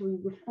Regulatory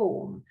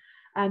Reform.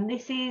 And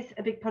this is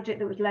a big project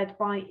that was led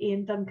by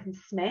Ian Duncan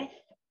Smith.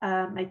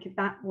 Make of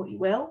that what you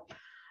will,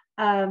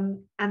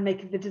 and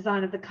make of the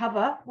design of the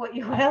cover what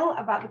you will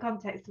about the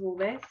context of all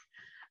this.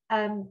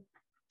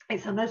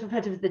 It's sometimes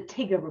referred to as the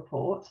Tigger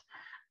report.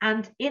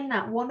 And in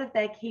that, one of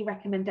their key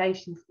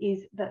recommendations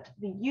is that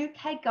the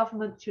UK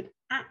government should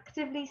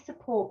actively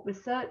support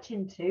research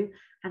into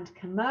and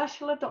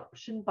commercial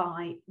adoption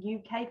by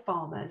UK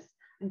farmers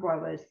and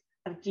growers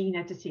of gene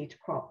edited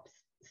crops.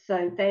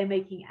 So they're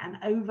making an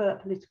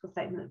overt political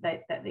statement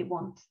that they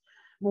want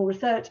more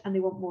research and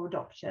they want more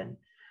adoption.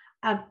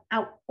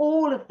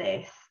 All of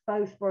this,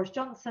 both Boris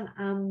Johnson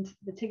and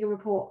the Tigger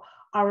report,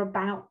 are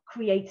about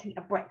creating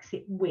a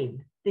Brexit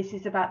win. This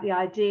is about the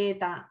idea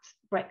that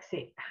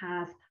Brexit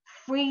has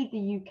freed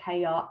the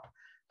UK up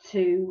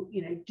to,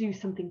 do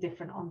something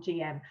different on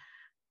GM.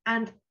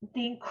 And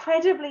the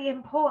incredibly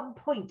important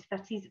point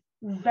that is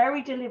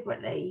very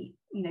deliberately,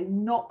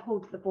 not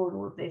pulled to the fore in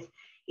all of this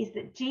is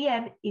that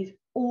GM is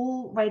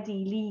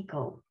already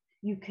legal.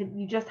 You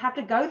just have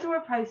to go through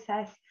a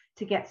process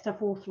to get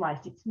stuff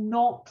authorised. It's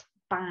not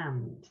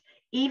banned.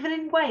 Even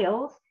in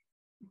Wales,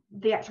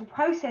 the actual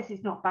process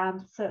is not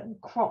banned. Certain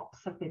crops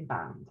have been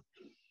banned.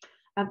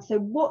 So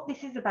what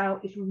this is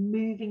about is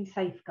removing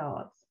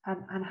safeguards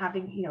and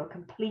having, a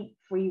complete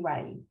free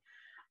rein.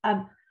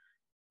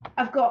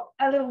 I've got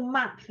a little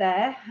map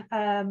there,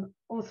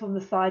 also on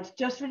the side,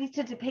 just really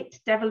to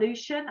depict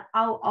devolution.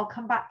 I'll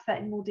come back to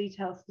that in more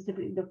detail,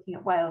 specifically looking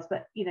at Wales,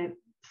 but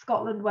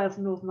Scotland, Wales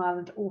and Northern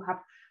Ireland all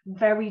have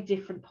very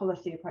different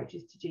policy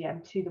approaches to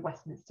GM to the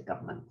Westminster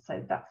government.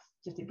 So that's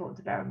just important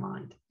to bear in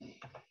mind.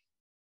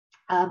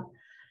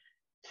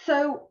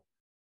 So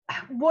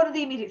what are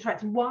the immediate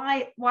threats?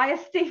 Why are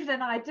Stephen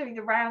and I doing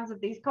the rounds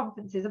of these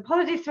conferences?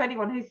 Apologies to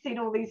anyone who's seen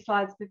all these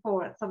slides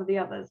before at some of the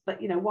others, but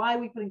why are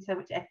we putting so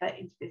much effort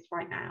into this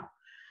right now?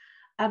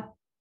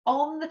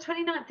 On the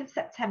 29th of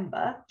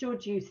September,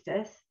 George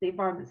Eustice, the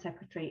Environment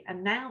Secretary,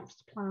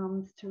 announced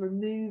plans to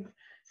remove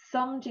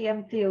some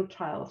GM field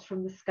trials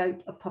from the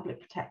scope of public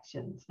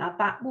protections. Now,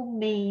 that will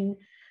mean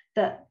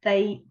that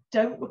they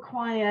don't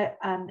require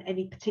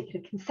any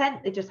particular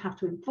consent. They just have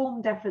to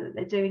inform DEFRA that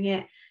they're doing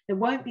it. There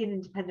won't be an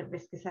independent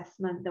risk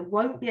assessment. There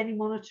won't be any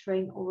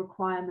monitoring or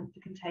requirement for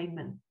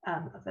containment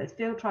of those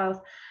field trials.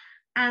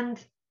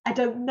 And I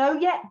don't know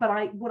yet,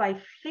 but what I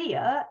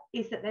fear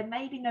is that there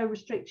may be no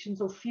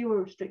restrictions or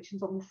fewer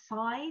restrictions on the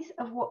size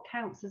of what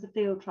counts as a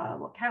field trial.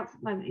 What counts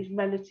at the moment is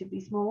relatively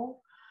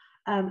small.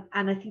 And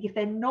I think if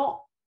they're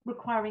not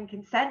requiring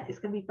consent, it's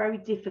going to be very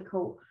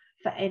difficult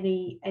for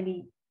any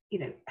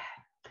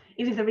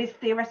even if there is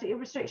theoretically a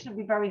restriction, it'll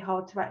be very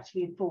hard to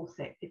actually enforce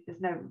it if there's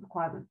no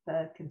requirement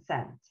for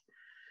consent.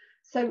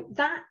 So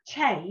that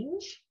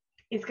change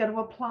is going to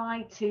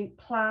apply to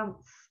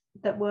plants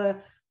that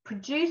were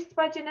produced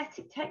by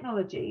genetic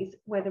technologies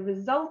where the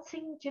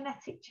resulting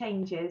genetic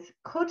changes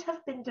could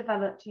have been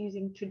developed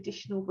using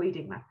traditional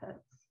breeding methods.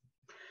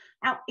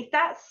 Now, if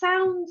that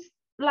sounds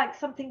like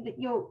something that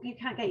you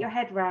can't get your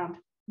head around,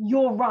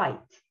 you're right.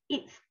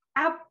 It's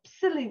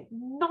absolute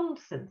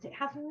nonsense. It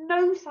has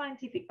no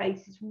scientific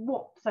basis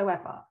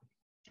whatsoever.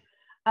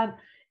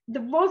 The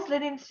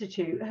Roslin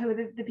Institute, who are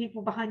the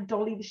people behind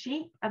Dolly the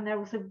sheep, and they're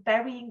also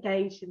very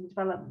engaged in the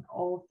development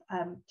of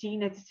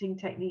gene editing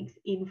techniques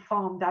in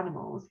farmed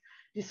animals,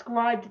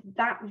 described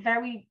that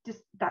very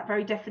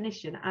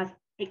definition as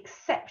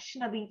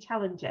exceptionally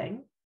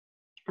challenging.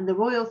 And the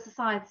Royal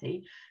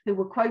Society, who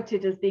were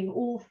quoted as being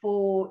all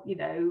for,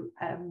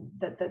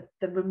 the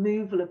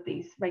removal of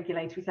these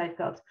regulatory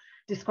safeguards,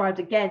 described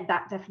again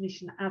that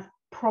definition as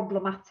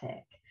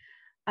problematic.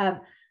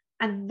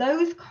 And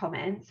those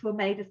comments were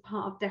made as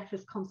part of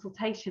DEFRA's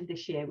consultation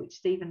this year, which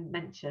Stephen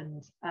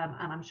mentioned, and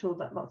I'm sure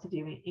that lots of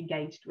you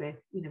engaged with.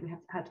 We have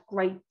had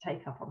great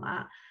take up on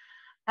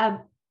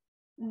that.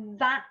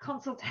 That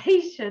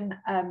consultation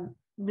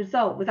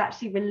result was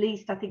actually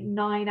released, I think,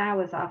 9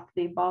 hours after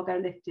the embargo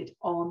lifted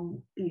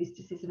on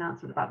Eustace's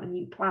announcement about the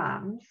new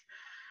plans.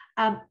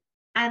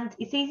 And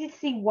it's easy to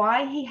see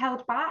why he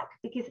held back,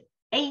 because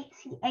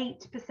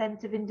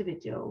 88% of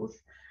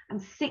individuals and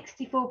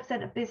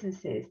 64% of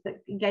businesses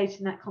that engaged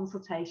in that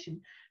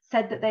consultation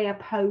said that they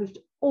opposed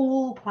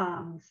all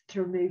plans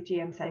to remove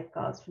GM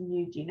safeguards from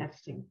new gene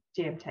editing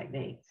GM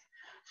techniques.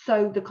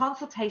 So the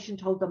consultation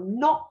told them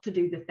not to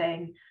do the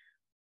thing,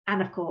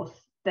 and of course,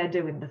 they're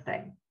doing the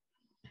thing.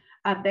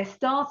 They're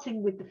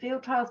starting with the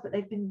field trials, but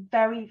they've been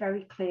very,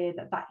 very clear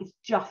that that is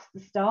just the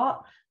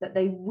start, that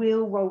they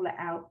will roll it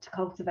out to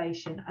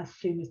cultivation as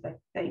soon as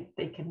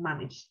they can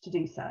manage to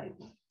do so.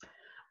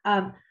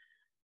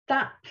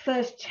 That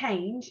first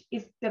change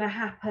is going to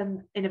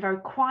happen in a very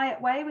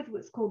quiet way with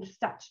what's called a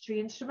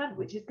statutory instrument,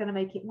 which is going to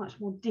make it much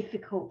more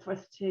difficult for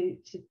us to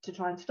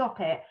try and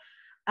stop it.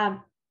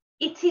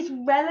 It is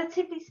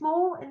relatively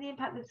small in the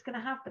impact that it's going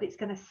to have, but it's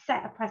going to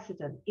set a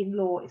precedent in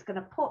law. It's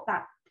going to put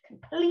that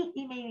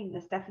completely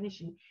meaningless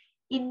definition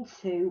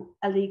into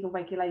a legal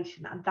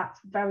regulation, and that's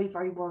very,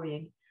 very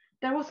worrying.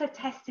 They're also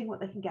testing what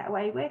they can get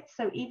away with.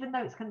 So even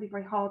though it's going to be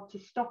very hard to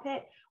stop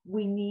it,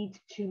 we need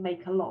to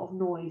make a lot of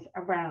noise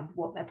around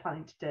what they're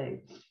planning to do.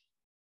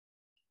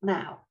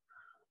 Now,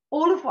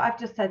 all of what I've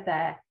just said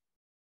there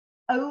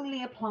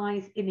only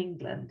applies in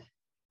England,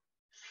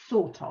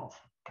 sort of.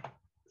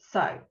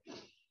 So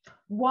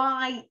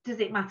why does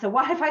it matter?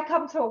 Why have I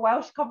come to a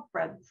Welsh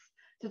conference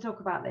to talk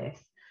about this?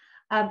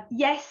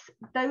 Yes,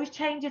 those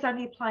changes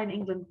only apply in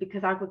England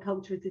because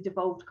agriculture is a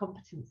devolved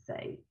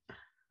competency.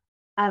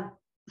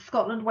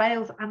 Scotland,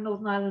 Wales and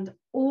Northern Ireland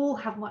all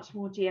have much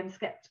more GM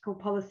sceptical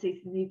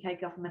policies than the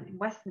UK government in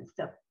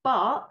Westminster.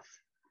 But,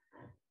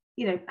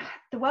 you know,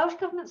 the Welsh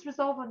government's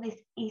resolve on this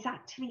is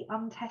actually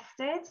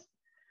untested.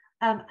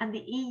 And the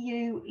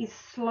EU is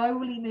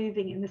slowly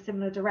moving in a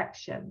similar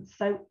direction.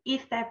 So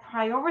if their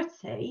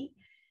priority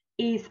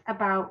is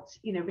about,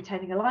 you know,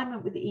 retaining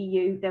alignment with the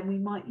EU, then we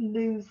might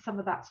lose some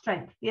of that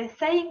strength. They're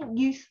saying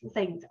useful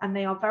things and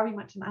they are very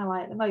much an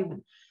ally at the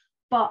moment.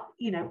 But,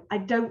 you know, I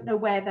don't know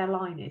where their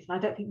line is, and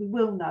I don't think we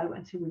will know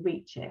until we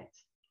reach it.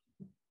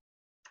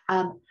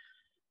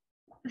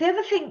 The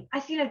other thing,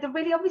 as you know, the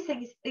really obvious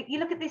thing is, you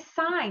look at this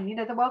sign, you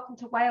know, the Welcome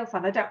to Wales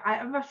sign.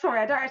 I'm sorry,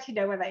 I don't actually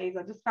know where that is.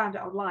 I just found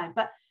it online.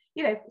 But,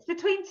 you know, it's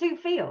between two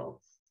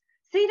fields.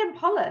 Seed and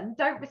pollen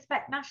don't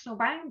respect national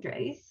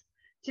boundaries.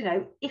 You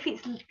know, if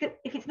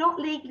it's not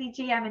legally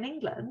GM in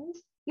England,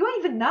 you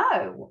won't even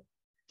know.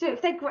 So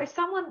if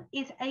someone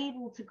is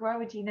able to grow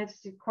a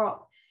gene-edited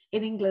crop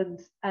in England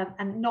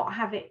and not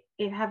have it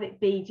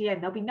be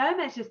GM, there'll be no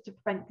measures to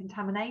prevent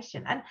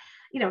contamination. And,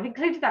 you know, I've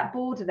included that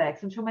border there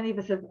because I'm sure many of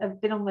us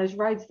have been on those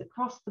roads that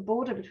cross the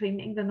border between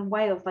England and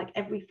Wales like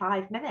every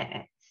 5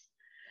 minutes.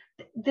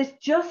 There's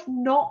just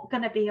not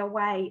going to be a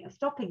way of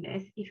stopping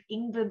this if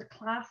England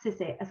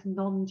classes it as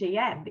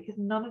non-GM, because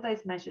none of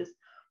those measures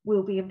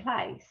will be in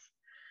place.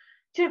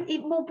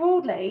 More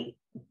broadly,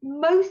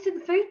 most of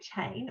the food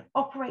chain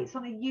operates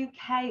on a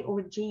UK or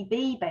a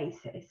GB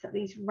basis, at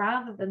least,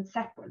 rather than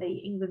separately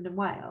England and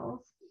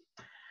Wales.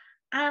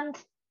 And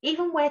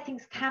even where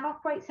things can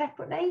operate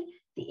separately,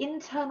 the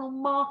Internal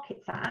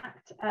Markets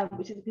Act,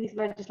 which is a piece of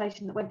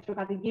legislation that went through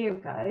about a year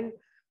ago,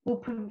 will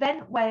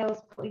prevent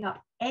Wales putting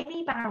up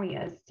any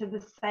barriers to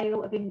the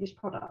sale of English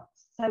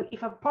products. So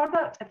if a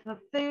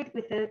food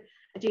with a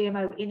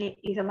GMO in it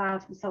is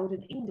allowed to be sold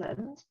in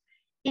England,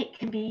 it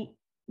can be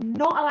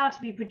not allowed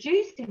to be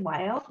produced in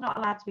Wales, not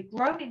allowed to be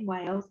grown in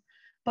Wales,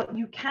 but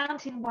you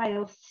can't in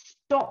Wales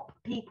stop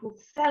people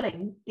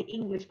selling the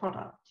English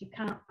product. You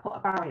can't put a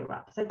barrier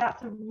up. So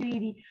that's a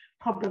really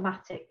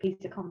problematic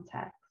piece of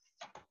context.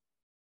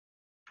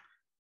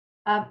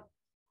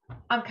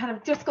 I'm kind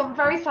of just gone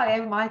very slightly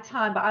over my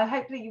time, but I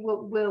hope that you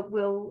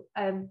will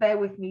bear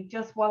with me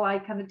just while I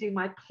kind of do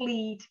my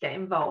plea to get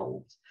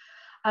involved.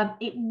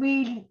 It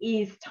really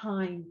is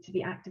time to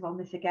be active on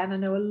this again. I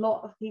know a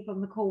lot of people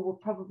on the call were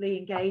probably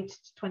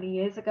engaged 20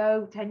 years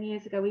ago, 10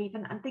 years ago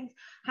even, and things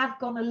have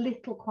gone a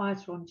little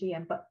quieter on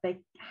GM, but they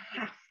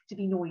have to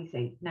be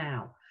noisy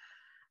now.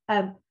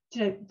 You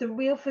know, the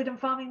real food and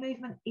farming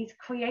movement is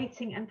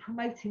creating and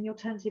promoting the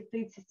alternative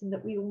food system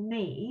that we all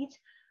need.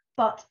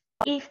 But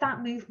if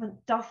that movement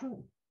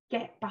doesn't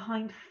get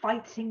behind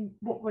fighting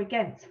what we're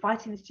against,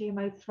 fighting this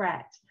GMO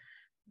threat,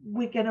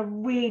 we're going to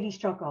really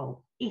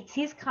struggle. It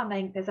is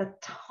coming. There's a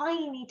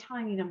tiny,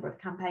 tiny number of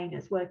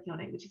campaigners working on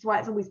it, which is why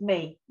it's always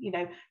me, you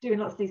know, doing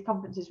lots of these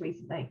conferences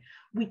recently.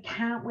 We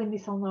can't win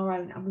this on our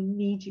own, and we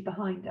need you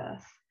behind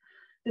us.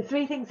 The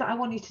 3 things that I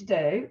want you to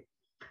do,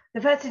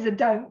 the first is a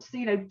don't. So,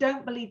 you know,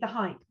 don't believe the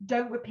hype.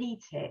 Don't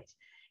repeat it.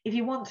 If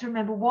you want to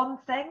remember one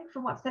thing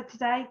from what's said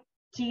today,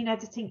 gene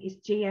editing is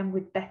GM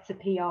with better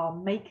PR.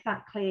 Make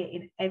that clear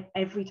in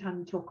every time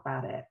you talk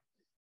about it.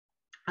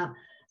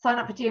 Sign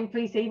up for GM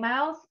Freeze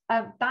emails.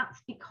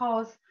 That's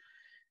because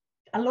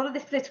a lot of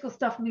this political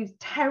stuff moves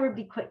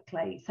terribly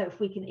quickly. So if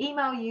we can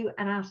email you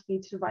and ask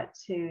you to write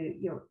to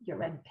your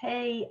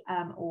MP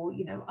or,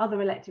 you know,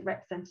 other elected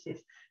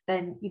representatives,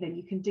 then, you know,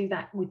 you can do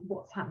that with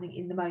what's happening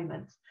in the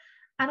moment.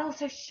 And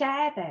also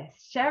share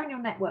this, share in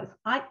your networks.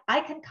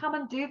 I can come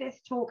and do this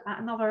talk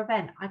at another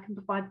event. I can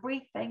provide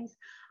briefings,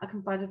 I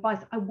can provide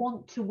advice. I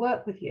want to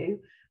work with you,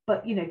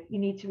 but, you know, you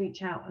need to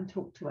reach out and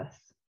talk to us.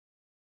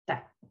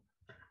 There.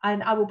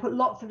 And I will put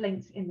lots of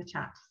links in the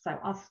chat. So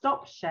I'll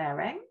stop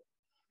sharing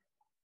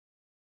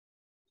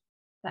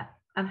there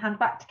and hand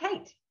back to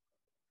Kate.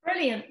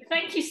 Brilliant.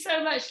 Thank you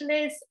so much,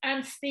 Liz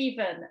and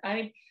Stephen. I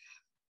mean,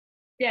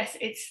 yes,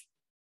 it's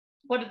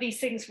one of these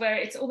things where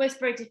it's almost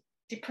very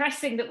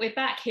depressing that we're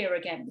back here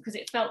again, because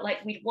it felt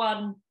like we'd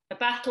won a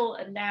battle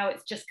and now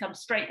it's just come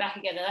straight back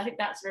again. And I think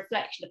that's a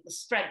reflection of the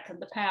strength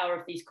and the power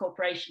of these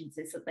corporations,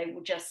 is that they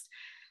will just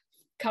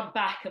come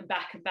back and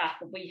back and back,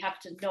 and we have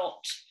to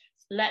not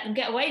let them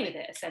get away with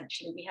it.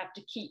 Essentially, we have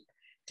to keep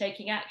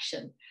taking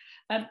action.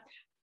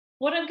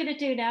 What I'm going to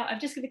do now, I'm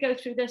just going to go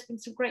through, there's been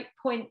some great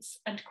points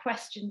and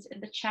questions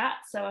in the chat,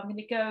 so I'm going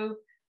to go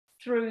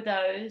through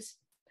those.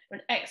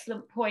 An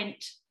excellent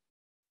point.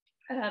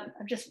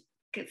 I'm just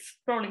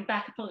scrolling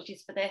back,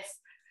 apologies for this.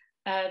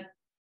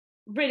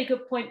 Really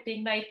good point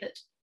being made that,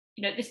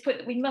 you know, this point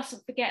that we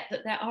mustn't forget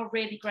that there are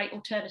really great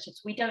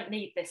alternatives. We don't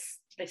need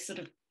this sort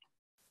of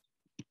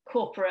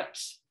corporate,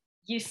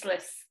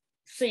 useless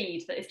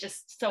seed that is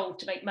just sold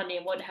to make money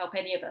and won't help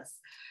any of us.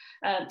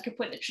 Good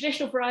point that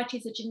traditional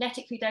varieties are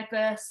genetically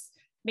diverse,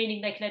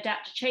 meaning they can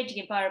adapt to changing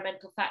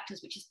environmental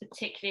factors, which is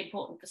particularly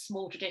important for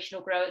small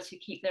traditional growers who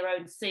keep their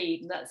own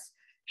seed. And that's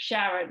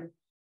Sharon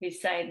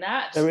who's saying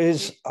that. There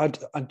is,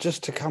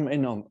 just to come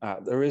in on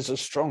that, there is a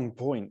strong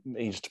point that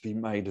needs to be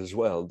made as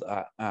well,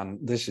 that, and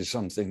this is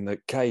something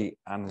that Kate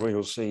and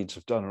Real Seeds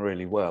have done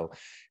really well,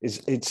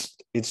 is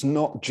it's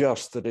not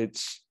just that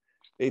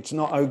it's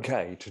not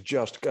okay to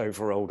just go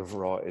for older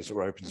varieties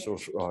or open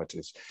source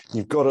varieties.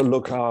 You've got to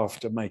look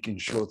after making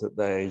sure that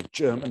they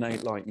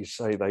germinate like you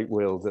say they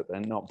will, that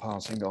they're not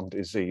passing on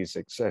disease,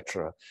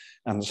 etc.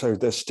 And so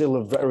there's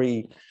still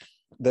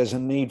there's a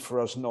need for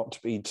us not to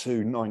be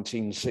too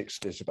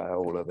 1960s about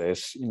all of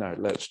this. You know,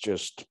 let's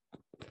just,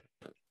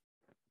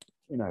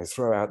 you know,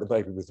 throw out the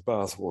baby with the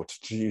bathwater,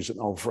 to use an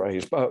old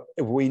phrase. But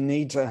we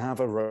need to have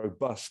a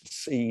robust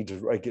seed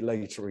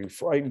regulatory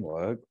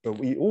framework, but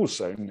we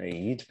also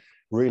need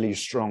really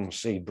strong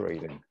seed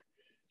breeding.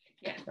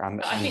 Yeah,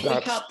 and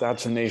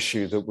that's an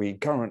issue that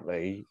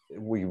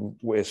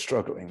we're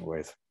struggling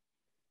with.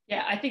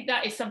 Yeah, I think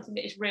that is something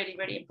that is really,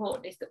 really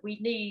important, is that we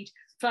need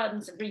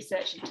funds and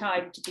research and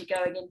time to be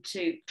going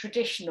into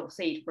traditional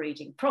seed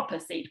breeding, proper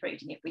seed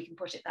breeding, if we can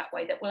put it that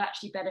way, that will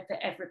actually benefit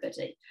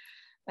everybody.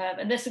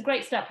 And there's some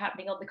great stuff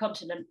happening on the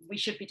continent. We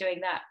should be doing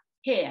that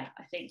here.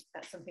 I think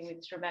that's something we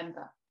must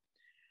remember.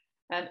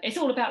 It's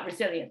all about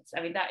resilience.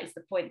 I mean, that is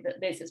the point that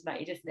Liz has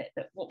made, isn't it?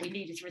 That what we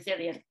need is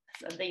resilience,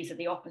 and these are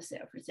the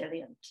opposite of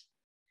resilient.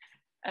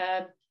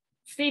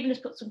 Stephen has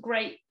put some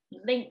great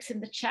links in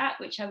the chat,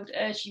 which I would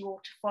urge you all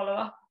to follow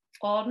up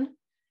on.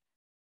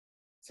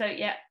 So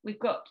yeah, we've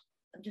got,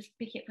 I'm just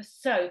picking up.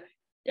 So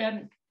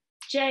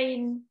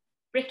Jane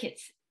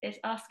Ricketts is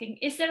asking,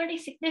 is there any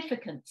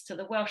significance to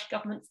the Welsh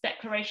Government's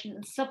declaration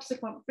and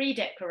subsequent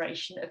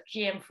re-declaration of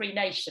GM-free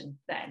nation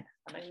then?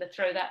 And I'm going to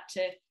throw that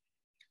to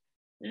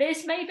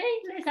Liz, maybe?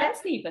 Liz and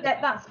Stephen.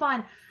 That's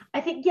fine.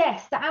 I think,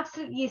 yes, there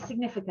absolutely is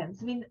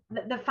significance. I mean,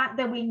 the fact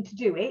they're willing to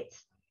do it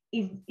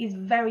is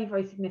very,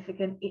 very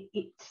significant.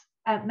 It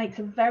makes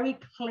a very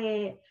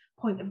clear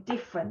point of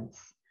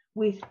difference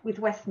with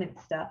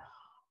Westminster.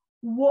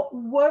 What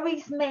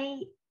worries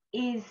me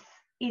is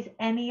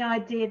any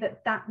idea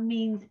that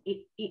means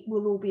it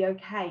will all be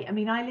okay. I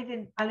mean, I live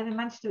in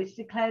Manchester, which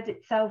declared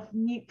itself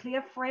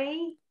nuclear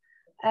free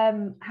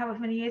however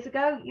many years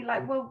ago. You're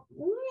like, well,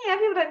 yeah,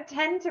 people don't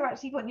tend to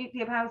actually put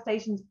nuclear power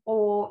stations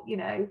or, you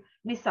know,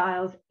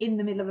 missiles in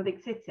the middle of a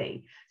big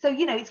city. So,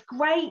 you know, it's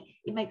great,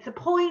 it makes a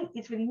point,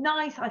 it's really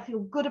nice, I feel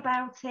good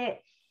about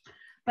it,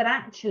 but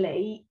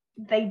actually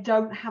they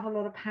don't have a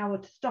lot of power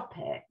to stop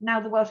it. Now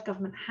the Welsh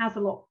Government has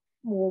a lot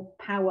more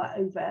power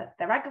over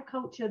their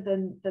agriculture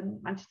than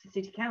Manchester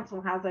City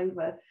Council has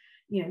over,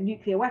 you know,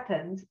 nuclear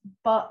weapons,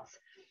 but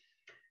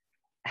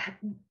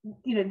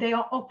you know, they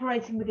are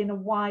operating within a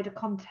wider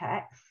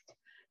context.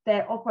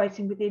 They're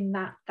operating within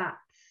that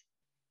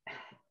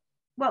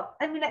well,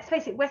 I mean, let's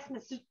face it,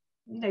 Westminster,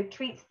 you know,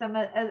 treats them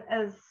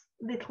as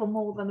little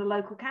more than a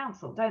local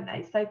council, don't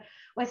they? So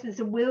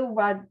Westminster will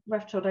ride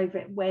roughshod over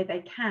it where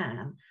they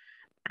can.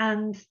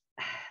 And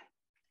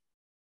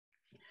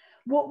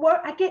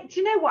what I get, do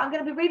you know what, I'm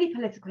going to be really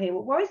political here.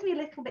 What worries me a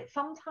little bit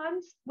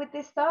sometimes with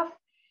this stuff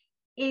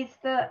is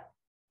that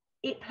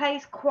it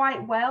plays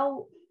quite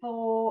well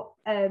for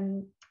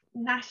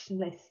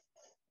nationalists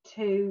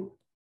to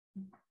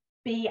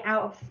be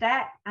out of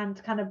step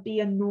and kind of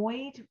be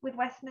annoyed with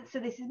Westminster.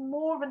 This is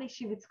more of an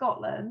issue with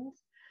Scotland,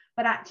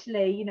 but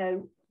actually, you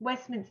know,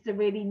 Westminster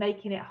really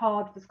making it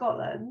hard for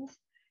Scotland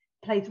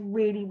plays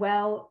really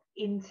well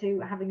into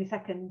having a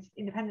second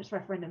independence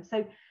referendum.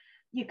 So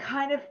you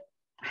kind of,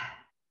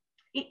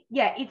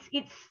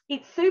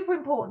 it's super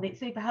important, it's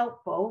super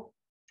helpful,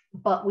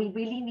 but we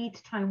really need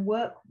to try and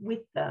work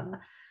with them.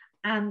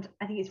 And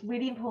I think it's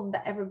really important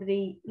that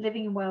everybody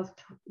living in Wales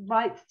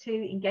writes to,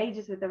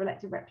 engages with their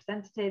elected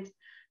representatives,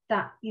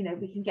 that, you know,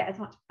 we can get as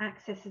much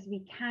access as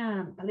we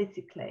can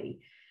politically,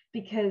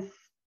 because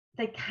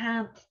they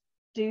can't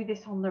do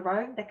this on their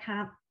own. They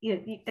can't, you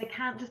know, they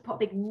can't just put a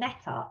big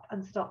net up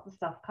and stop the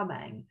stuff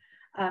coming.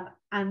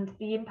 And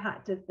the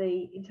impact of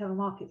the Internal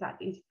Markets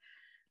Act is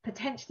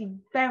potentially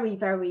very,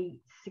 very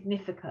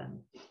significant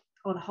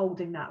on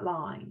holding that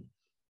line.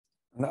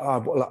 And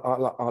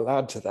I'll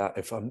add to that,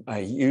 if I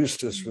may.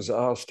 Eustace was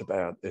asked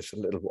about this a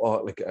little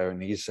while ago,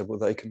 and he said, well,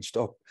 they can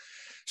stop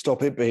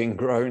it being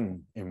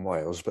grown in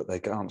Wales, but they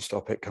can't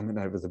stop it coming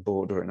over the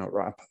border in a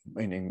wrapper,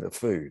 meaning the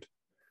food.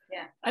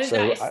 Yeah, I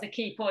think that is the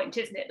key point,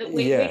 isn't it? That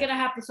we're going to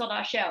have this on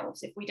our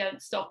shelves if we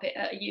don't stop it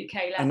at a UK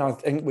level. And I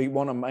think we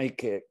want to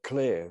make it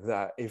clear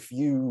that if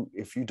you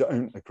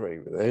don't agree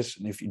with this,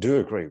 and if you do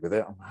agree with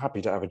it, I'm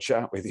happy to have a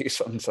chat with you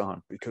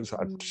sometime, because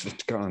I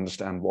just can't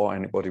understand why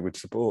anybody would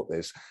support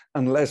this,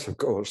 unless, of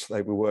course,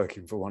 they were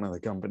working for one of the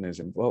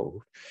companies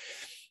involved.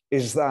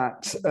 Is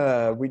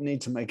that we need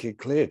to make it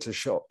clear to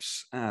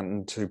shops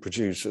and to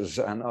producers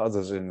and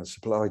others in the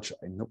supply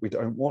chain that we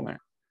don't want it.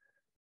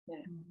 Yeah.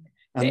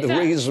 And the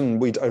reason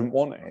we don't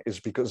want it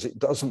is because it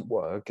doesn't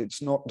work. It's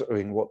not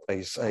doing what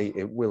they say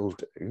it will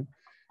do.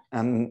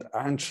 And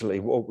actually,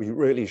 what we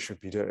really should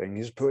be doing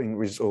is putting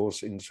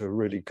resource into a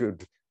really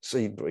good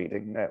seed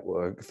breeding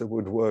network that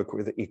would work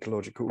with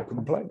ecological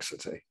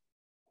complexity.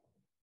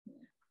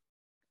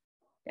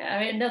 Yeah, I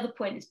mean, another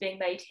point is being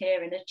made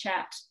here in a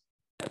chat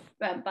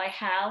by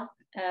Hal.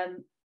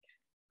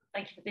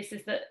 Thank you for this.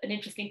 Is that an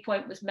interesting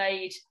point was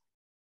made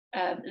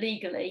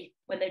legally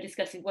when they're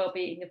discussing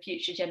Wellbeing of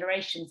Future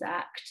Generations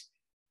Act,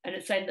 and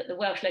it's saying that the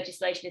Welsh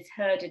legislation is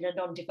heard in a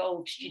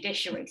non-devolved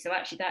judiciary. So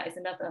actually, that is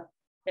another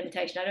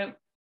limitation. I don't.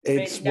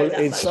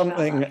 It's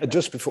something,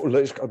 just before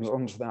Liz comes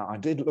on to that, I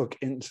did look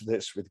into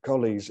this with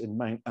colleagues in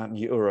mainland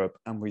Europe,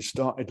 and we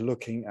started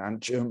looking at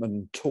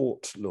German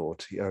tort law,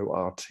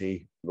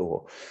 T-O-R-T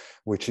law,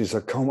 which is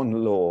a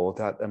common law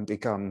that then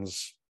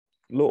becomes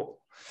law.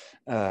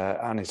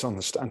 And it's on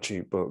the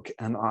statute book.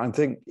 And I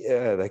think,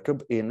 yeah, there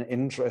could be an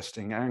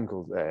interesting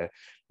angle there.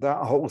 That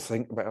whole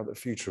thing about the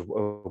future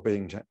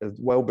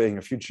well-being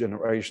of Future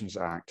Generations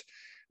Act,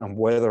 and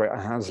whether it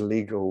has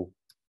legal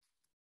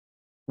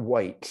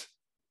weight.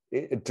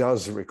 It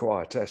does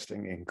require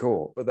testing in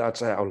court, but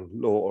that's how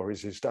law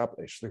is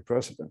established through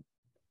precedent.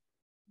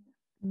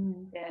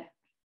 Yeah,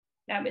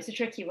 it's a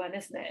tricky one,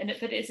 isn't it?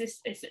 But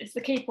it's the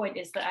key point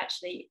is that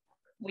actually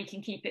we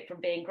can keep it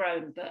from being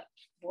grown, but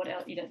what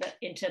else? You know, the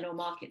Internal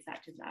Markets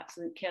Act is an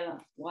absolute killer.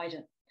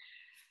 Wider.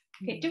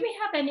 Okay, do we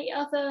have any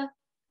other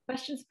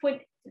questions?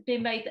 Point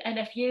being made that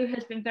NFU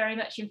has been very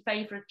much in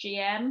favour of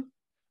GM.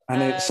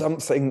 And it's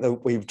something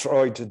that we've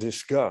tried to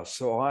discuss.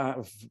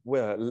 So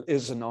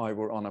Liz and I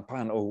were on a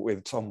panel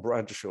with Tom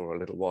Bradshaw a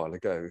little while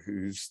ago,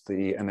 who's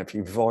the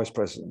NFU vice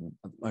president,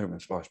 at the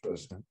moment, vice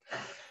president.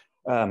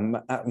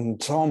 And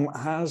Tom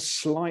has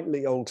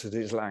slightly altered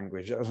his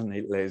language, hasn't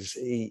he, Liz?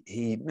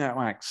 He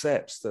now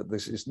accepts that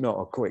this is not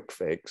a quick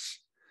fix.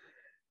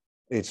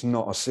 It's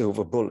not a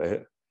silver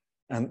bullet.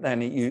 And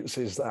then he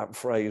uses that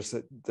phrase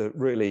that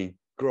really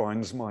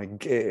grinds my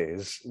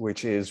gears,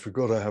 which is we've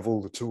got to have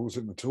all the tools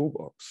in the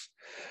toolbox.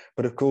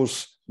 But of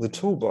course, the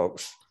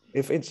toolbox,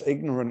 if it's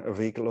ignorant of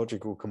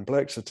ecological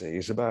complexity,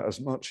 is about as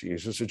much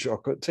use as a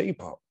chocolate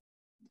teapot.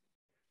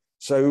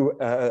 So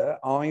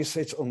I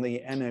sit on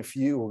the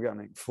NFU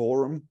Organic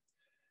Forum,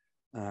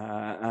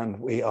 and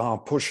we are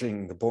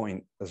pushing the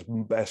point as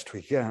best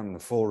we can. The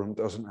forum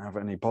doesn't have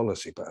any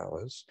policy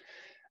powers.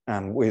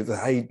 And with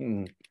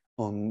Hayden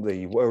on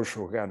the Welsh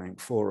Organic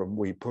Forum,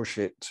 we push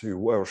it to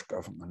Welsh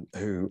Government,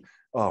 who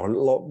are a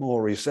lot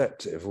more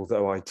receptive,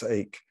 although I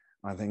think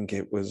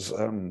it was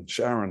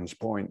Sharon's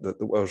point that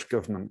the Welsh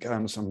Government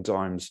can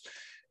sometimes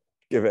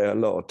give it a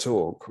lot of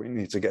talk. We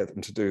need to get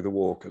them to do the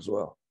walk as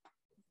well.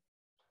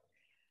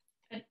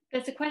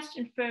 There's a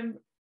question from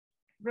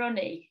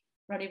Ronnie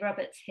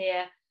Roberts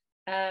here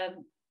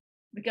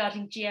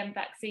regarding GM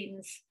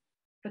vaccines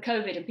for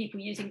COVID and people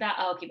using that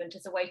argument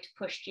as a way to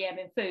push GM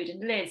in food. And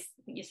Liz,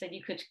 I think you said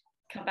you could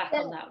come back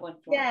on that one.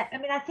 Yeah, I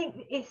mean, I think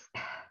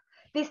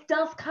this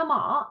does come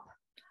up,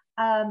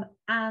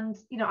 and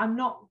you know, I'm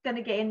not going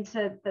to get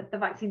into the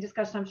vaccine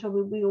discussion. I'm sure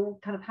we all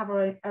kind of have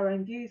our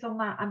own views on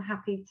that. I'm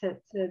happy to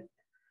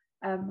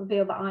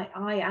reveal that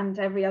I and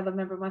every other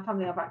member of my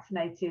family are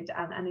vaccinated,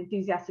 and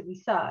enthusiastically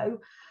so.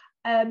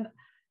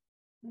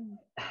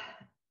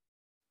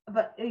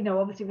 But you know,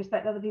 obviously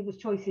respect other people's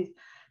choices.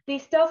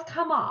 This does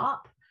come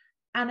up,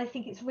 and I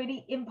think it's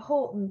really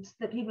important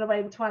that people are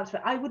able to answer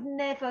it. I would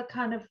never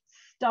kind of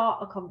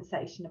start a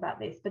conversation about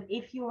this, but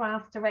if you're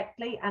asked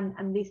directly,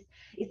 and this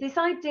is this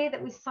idea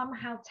that we're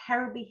somehow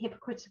terribly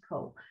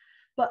hypocritical,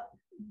 but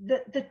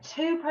the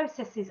two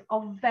processes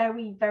are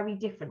very, very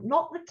different.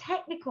 Not the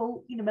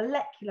technical, you know,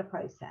 molecular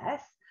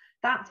process.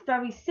 That's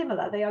very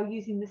similar. They are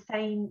using the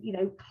same, you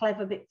know,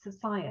 clever bits of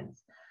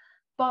science.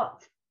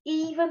 But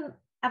even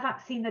a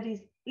vaccine that is,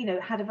 you know,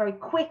 had a very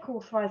quick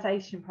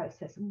authorization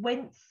process,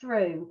 went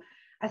through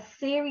a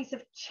series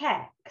of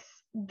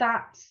checks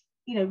that,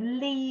 you know,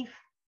 leave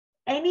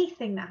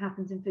anything that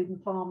happens in food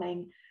and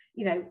farming,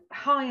 you know,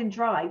 high and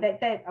dry.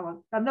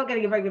 I'm not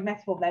getting a very good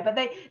metaphor there, but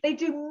they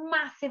do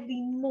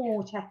massively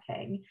more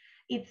checking.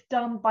 It's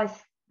done by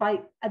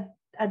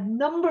a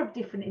number of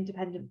different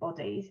independent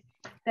bodies.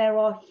 There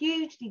are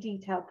hugely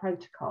detailed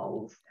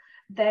protocols.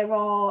 There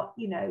are,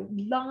 you know,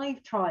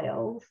 live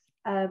trials.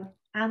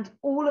 And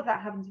all of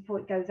that happens before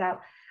it goes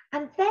out.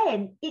 And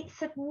then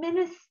it's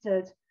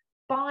administered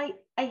by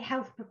a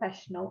health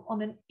professional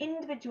on an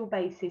individual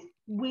basis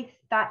with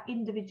that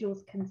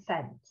individual's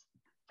consent.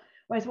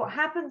 Whereas what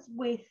happens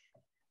with,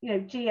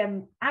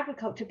 GM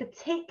agriculture,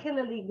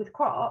 particularly with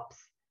crops,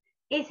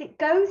 is it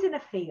goes in a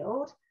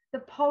field, the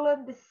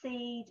pollen, the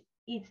seed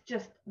is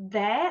just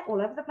there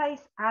all over the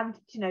place. And,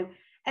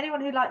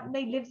 anyone who like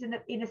me lives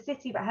in a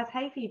city but has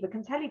hay fever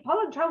can tell you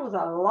pollen travels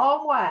a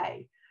long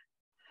way.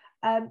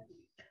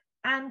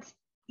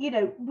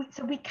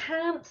 So we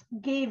can't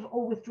give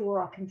or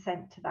withdraw our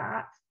consent to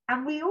that.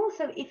 And we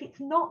also, if it's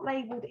not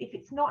labelled, if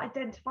it's not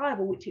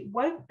identifiable, which it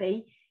won't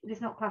be, if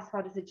it's not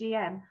classified as a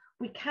GM,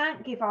 we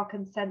can't give our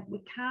consent. We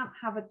can't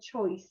have a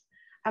choice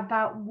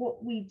about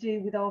what we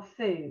do with our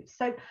food.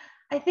 So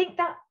I think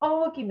that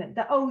argument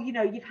that,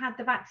 you've had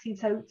the vaccine,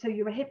 so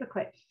you're a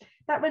hypocrite,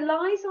 that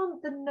relies on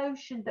the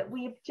notion that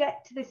we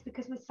object to this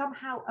because we're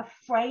somehow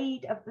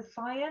afraid of the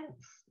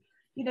science.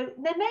 There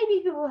may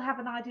be people who have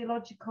an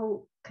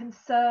ideological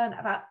concern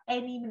about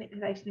any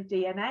manipulation of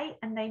DNA,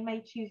 and they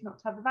may choose not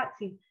to have a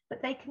vaccine,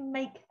 but they can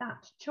make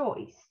that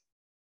choice.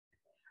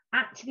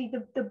 Actually,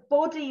 the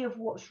body of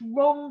what's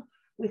wrong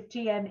with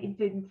GM in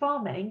food and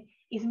farming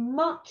is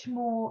much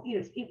more,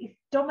 it's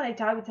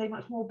dominated, I would say,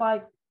 much more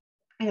by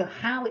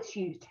how it's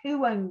used,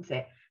 who owns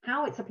it,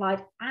 how it's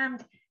applied,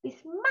 and this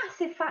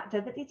massive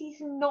factor that it is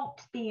not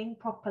being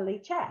properly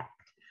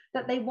checked,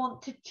 that they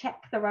want to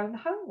check their own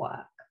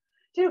homework.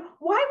 Why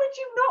would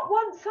you not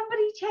want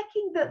somebody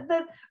checking that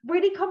the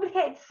really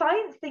complicated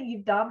science thing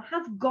you've done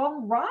has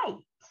gone right?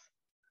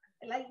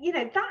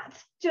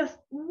 That's just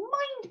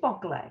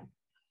mind-boggling.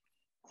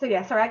 So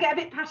yeah, sorry, I get a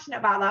bit passionate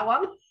about that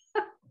one.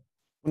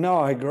 No,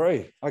 I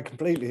agree. I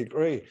completely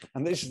agree.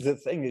 And this is the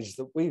thing, is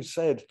that we've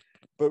said,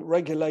 but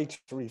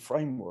regulatory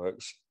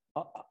frameworks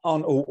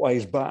aren't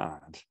always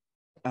bad.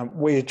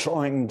 We're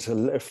trying to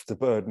lift the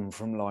burden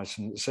from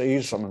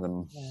licensees. Some of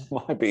them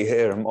might be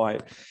here and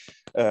might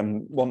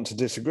want to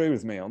disagree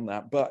with me on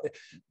that. But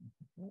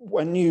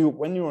when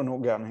you're an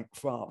organic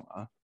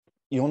farmer,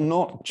 you're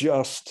not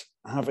just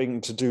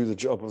having to do the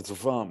job of the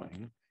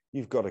farming.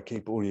 You've got to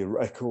keep all your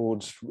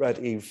records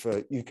ready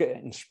for, you get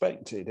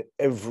inspected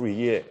every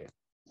year.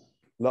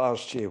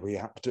 Last year we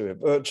had to do it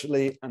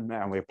virtually, and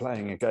now we're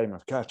playing a game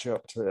of catch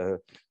up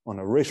on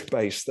a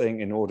risk-based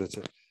thing in order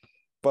to,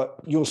 but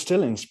you're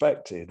still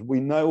inspected. We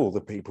know all the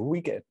people. We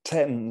get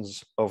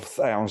tens of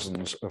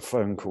thousands of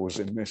phone calls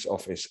in this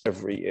office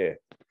every year.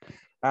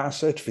 Our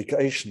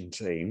certification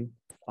team,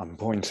 I'm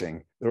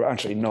pointing, they're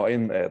actually not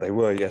in there. They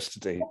were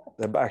yesterday.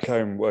 They're back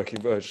home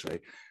working virtually.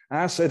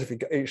 Our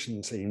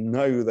certification team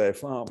know their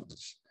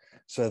farmers.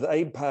 So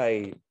they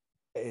pay,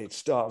 it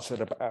starts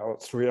at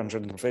about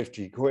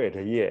 350 quid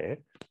a year,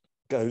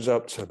 goes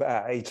up to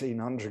about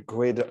 1,800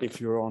 quid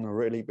if you're on a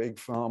really big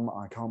farm.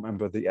 I can't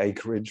remember the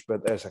acreage,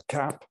 but there's a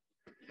cap.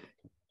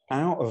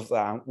 Out of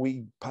that,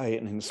 we pay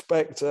an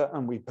inspector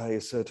and we pay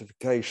a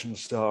certification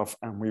staff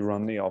and we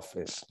run the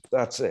office.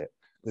 That's it.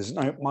 There's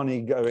no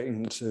money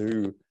going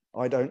to,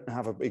 I don't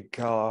have a big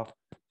car.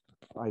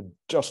 I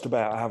just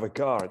about have a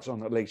car. It's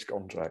on a lease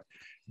contract.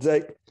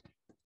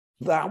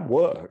 That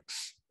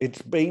works.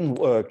 It's been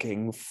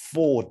working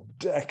for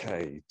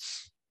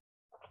decades.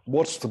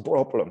 What's the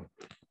problem?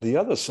 The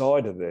other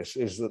side of this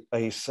is that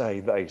they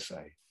say.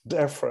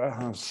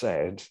 DEFRA have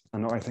said,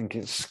 and I think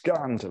it's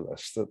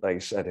scandalous that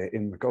they said it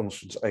in the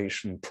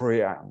consultation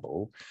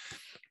preamble,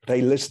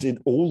 they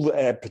listed all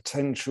their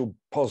potential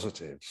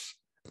positives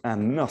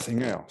and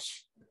nothing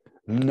else.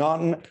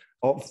 None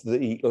of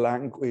the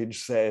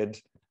language said,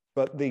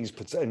 but these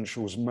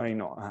potentials may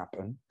not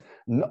happen.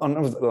 None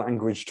of the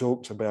language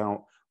talked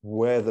about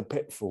where the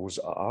pitfalls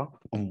are,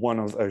 and one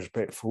of those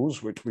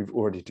pitfalls, which we've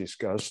already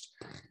discussed,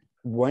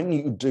 when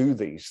you do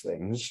these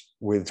things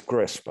with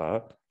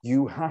CRISPR,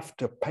 you have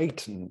to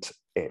patent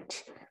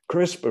it.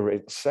 CRISPR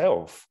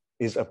itself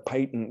is a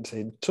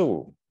patented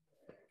tool.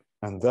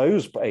 And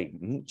those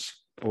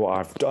patents, or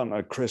I've done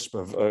a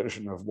CRISPR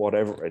version of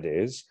whatever it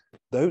is,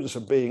 those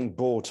are being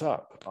bought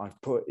up. I've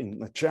put in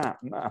the chat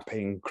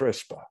mapping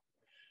CRISPR.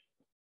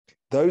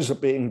 Those are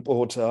being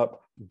bought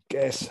up,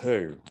 guess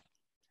who?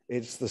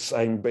 It's the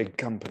same big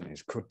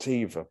companies,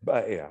 Corteva,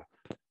 Bayer.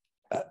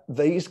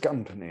 These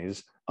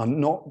companies are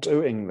not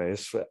doing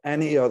this for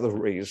any other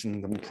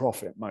reason than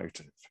profit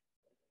motive.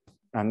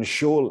 And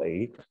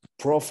surely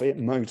profit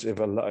motive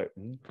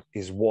alone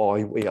is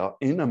why we are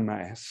in a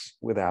mess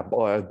with our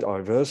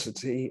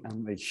biodiversity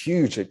and the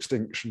huge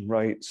extinction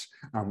rates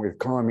and with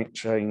climate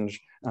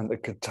change and the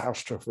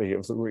catastrophe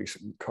of the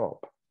recent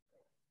COP.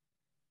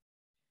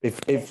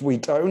 If we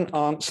don't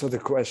answer the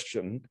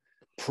question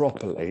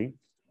properly,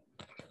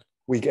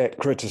 we get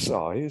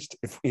criticized.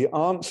 If we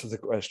answer the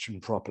question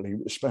properly,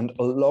 we spend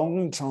a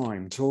long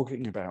time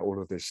talking about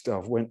all of this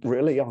stuff, when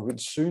really I would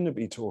sooner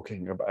be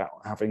talking about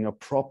having a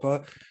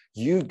proper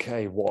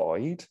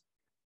UK-wide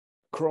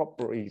crop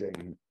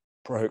breeding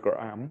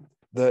program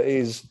that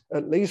is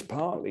at least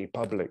partly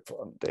public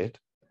funded.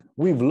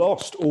 We've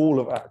lost all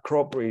of our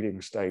crop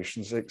breeding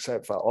stations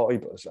except for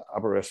IBAs at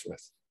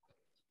Aberystwyth.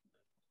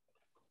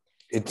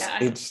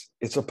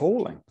 It's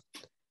appalling.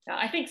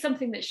 I think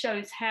something that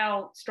shows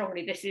how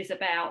strongly this is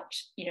about,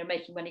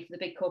 making money for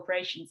the big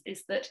corporations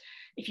is that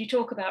if you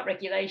talk about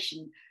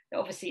regulation,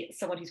 obviously as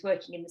someone who's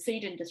working in the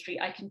seed industry,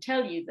 I can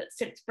tell you that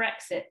since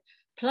Brexit,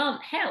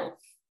 plant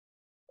health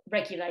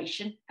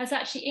regulation has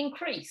actually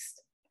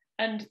increased.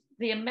 And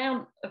the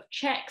amount of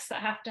checks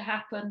that have to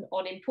happen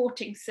on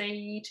importing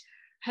seed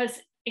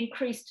has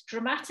increased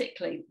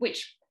dramatically,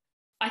 which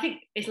I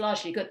think is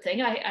largely a good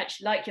thing. I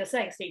actually, like you're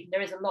saying, Stephen,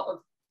 there is a lot of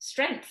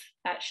strength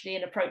actually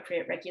in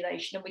appropriate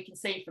regulation, and we can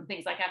see from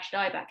things like Ash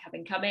Dieback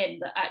having come in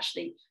that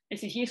actually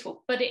this is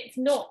useful, but it's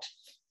not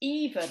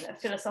even a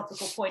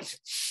philosophical point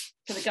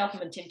for the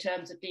government in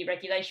terms of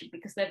deregulation,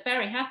 because they're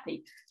very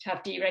happy to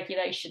have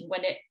deregulation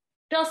when it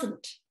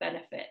doesn't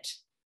benefit,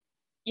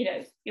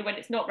 when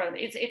it's not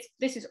relevant.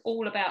 This is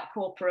all about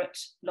corporate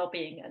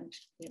lobbying and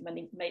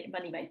money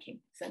making,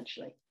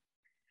 essentially.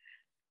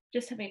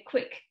 Just having a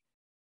quick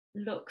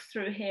look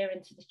through here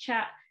into the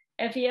chat.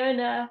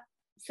 Eviona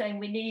saying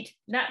we need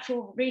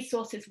Natural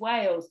Resources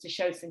Wales to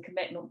show some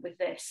commitment with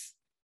this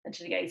and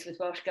to engage with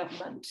Welsh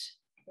Government.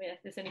 If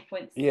there's any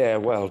points. Yeah,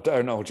 well,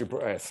 don't hold your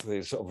breath.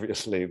 There's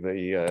obviously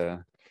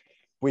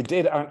we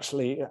did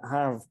actually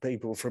have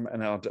people from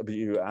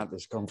NRW at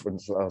this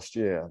conference last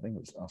year. I think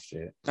it was last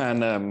year.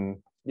 And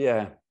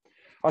yeah,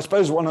 I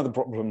suppose one of the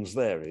problems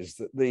there is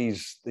that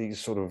these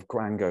sort of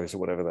quangos or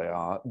whatever they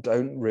are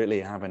don't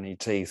really have any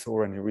teeth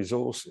or any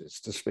resources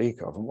to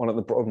speak of. And one of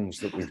the problems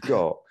that we've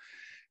got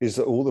is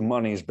that all the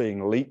money is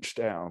being leached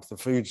out of the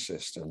food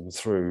system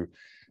through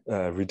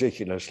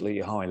ridiculously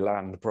high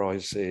land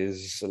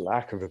prices, a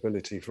lack of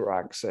ability for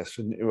access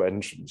for new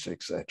entrants,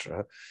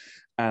 etc.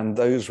 And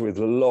those with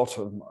a lot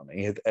of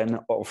money are then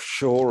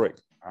offshoring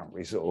that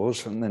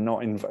resource and they're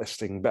not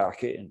investing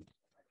back in.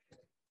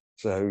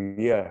 So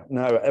yeah,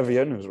 no,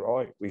 Eviena's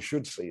right. We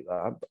should see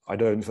that. But I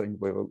don't think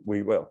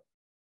we will.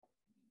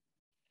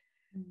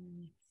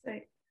 So,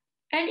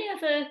 any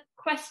other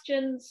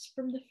questions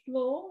from the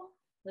floor,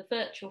 the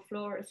virtual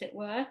floor, as it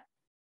were?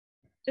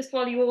 Just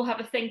while you all have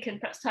a think and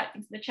perhaps type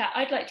things in the chat,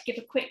 I'd like to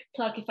give a quick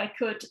plug, if I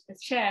could,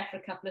 as chair, for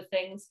a couple of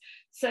things.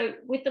 So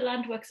with the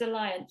Landworks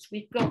Alliance,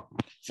 we've got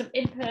some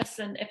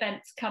in-person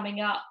events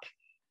coming up,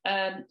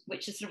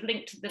 which is sort of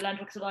linked to the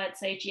Landworks Alliance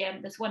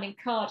AGM. There's one in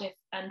Cardiff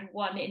and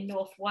one in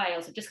North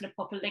Wales. I'm just going to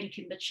pop a link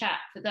in the chat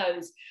for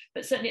those.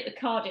 But certainly at the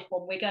Cardiff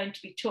one, we're going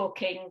to be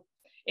talking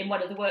in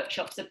one of the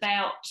workshops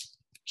about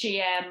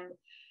GM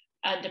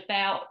and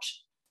about,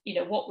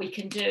 what we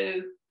can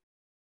do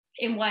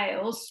in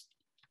Wales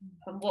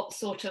and what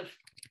sort of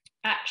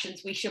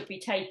actions we should be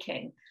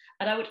taking.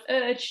 And I would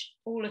urge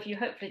all of you,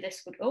 hopefully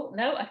this would, oh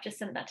no, I've just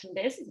sent that to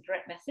Liz, it's a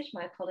direct message,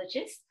 my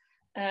apologies.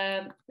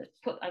 I'm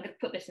going to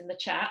put this in the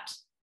chat.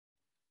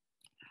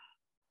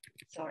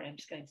 Sorry, I'm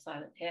just going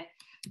silent here.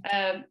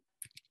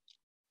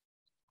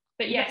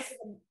 But yes.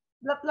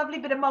 Lovely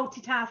bit of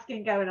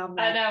multitasking going on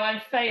there. I know,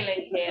 I'm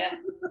failing here.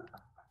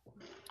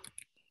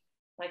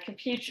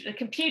 The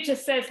computer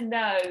says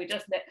no,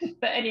 doesn't it?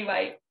 But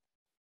anyway,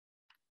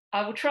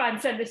 I will try and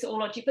send this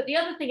all on to you. But the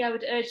other thing I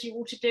would urge you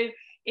all to do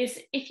is,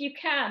 if you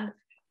can,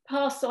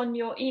 pass on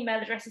your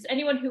email addresses.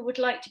 Anyone who would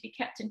like to be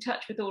kept in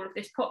touch with all of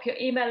this, pop your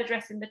email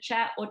address in the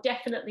chat, or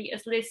definitely,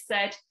 as Liz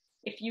said,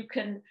 if you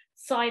can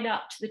sign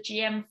up to the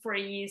GM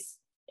Freeze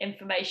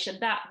information,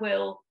 that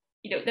will,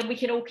 then we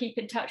can all keep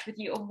in touch with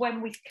you. And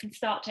when we can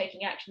start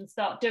taking action,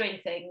 start doing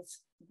things,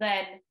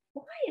 then,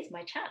 why is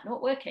my chat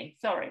not working?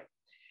 Sorry.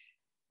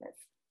 Let's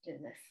do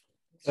this.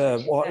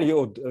 While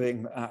you're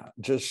doing that,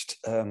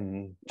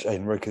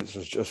 Jane Ricketts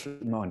has just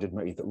reminded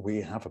me that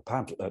we have a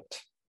Padlet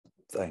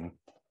thing,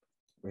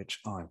 which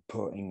I'm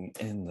putting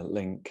in the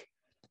link.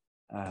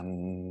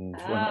 And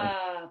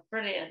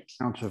brilliant.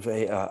 Out of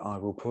it, I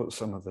will put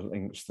some of the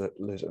links that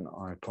Liz and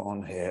I put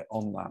on here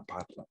on that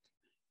Padlet.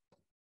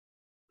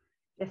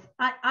 Yes,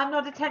 I'm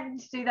not attempting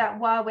to do that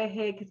while we're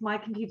here, because my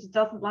computer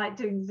doesn't like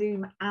doing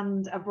Zoom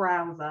and a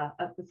browser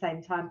at the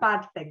same time.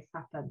 Bad things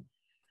happen.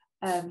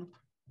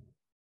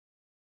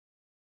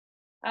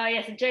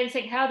 Yes, and Jane's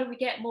saying, how do we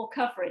get more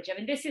coverage? I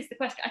mean, this is the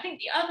question. I think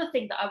the other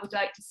thing that I would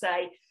like to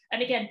say,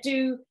 and again,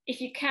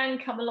 if you can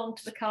come along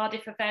to the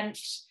Cardiff event,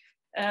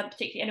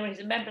 particularly anyone who's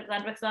a member of the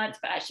Landworks Alliance,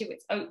 but actually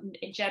it's open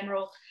in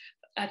general.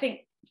 I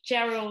think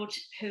Gerald,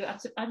 who I'm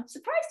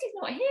surprised he's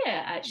not here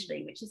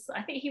actually, which is,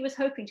 I think he was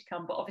hoping to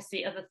come, but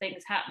obviously other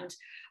things happened.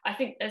 I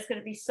think there's going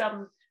to be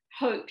some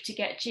hope to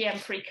get GM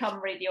Free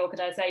Cymru, the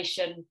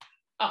organisation,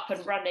 up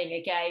and running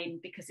again,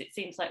 because it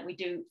seems like we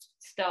do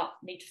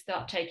need to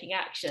start taking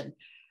action.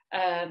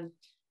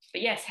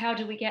 But yes, how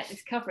do we get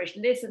this coverage?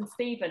 Liz and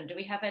Stephen, do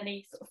we have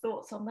any sort of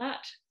thoughts on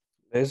that?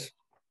 Liz?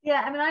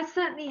 Yeah, I mean, I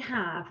certainly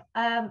have.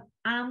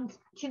 And,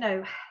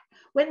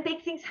 when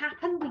big things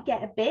happen, we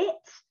get a bit.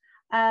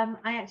 I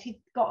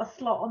actually got a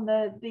slot on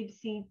the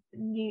BBC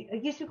News.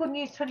 It used to be called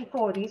News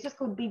 24. I think it's just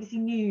called BBC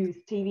News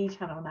TV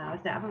channel now,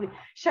 isn't it? I'm probably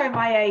showing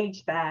my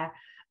age there.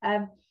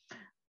 And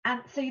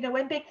so,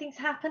 when big things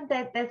happen,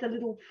 there's a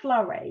little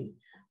flurry.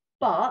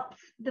 But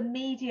the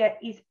media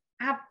is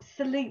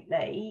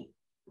absolutely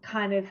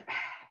kind of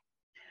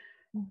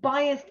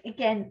biased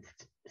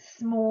against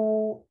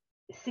small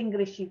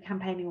single issue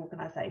campaigning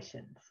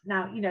organizations.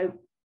 Now, you know,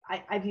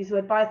 I've used the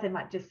word bias, they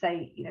might just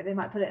say, you know, they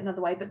might put it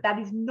another way, but that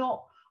is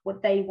not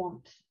what they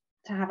want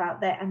to have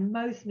out there. And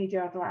most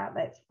media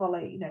outlets follow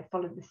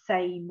the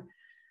same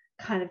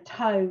kind of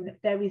tone.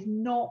 There is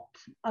not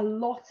a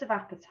lot of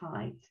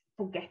appetite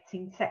for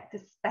getting sector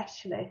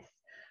specialists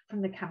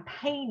from the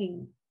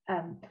campaigning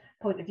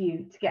point of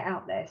view to get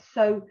out there.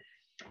 So,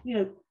 you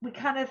know, we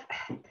kind of,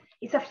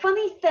 it's a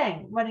funny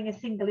thing running a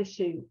single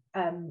issue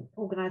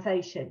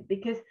organization,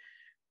 because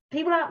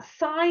people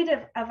outside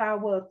of our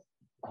world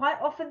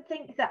quite often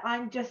think that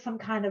I'm just some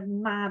kind of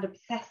mad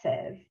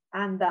obsessive,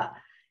 and that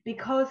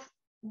because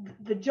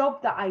the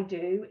job that I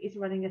do is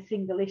running a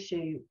single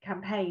issue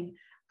campaign,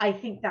 I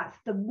think that's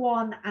the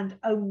one and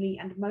only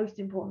and most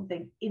important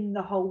thing in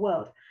the whole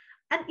world.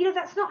 And, you know,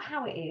 that's not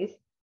how it is.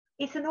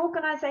 It's an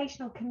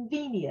organizational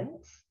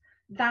convenience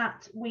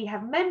that we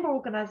have member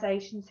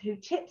organizations who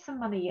chip some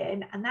money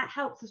in, and that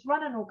helps us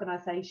run an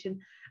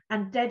organization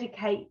and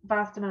dedicate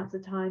vast amounts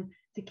of time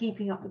to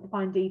keeping up with the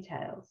fine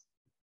details.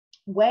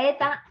 Where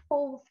that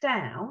falls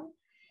down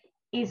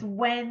is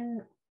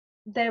when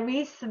there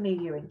is some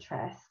media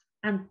interest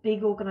and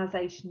big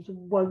organizations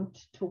won't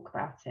talk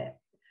about it.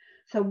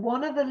 So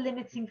one of the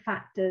limiting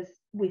factors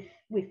with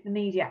the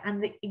media,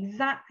 and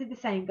exactly the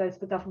same goes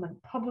for government,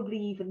 probably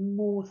even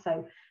more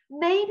so,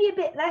 maybe a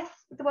bit less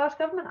with the Welsh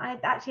Government. I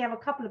actually have a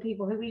couple of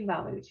people who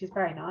email me, which is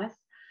very nice.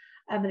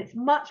 And it's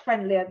much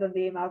friendlier than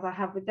the emails I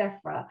have with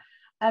DEFRA.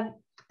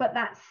 But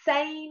that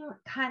same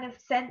kind of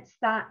sense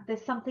that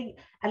there's something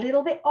a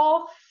little bit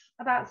off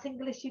about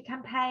single issue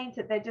campaigns,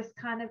 that they're just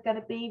kind of going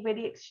to be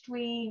really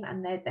extreme,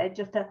 and they're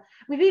just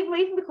we've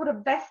even been called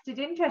a vested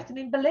interest. I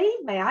mean,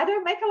 believe me, I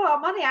don't make a lot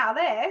of money out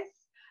of this,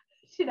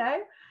 you know.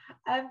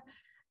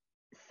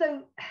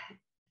 So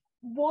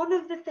one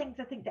of the things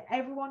I think that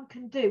everyone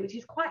can do, which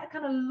is quite a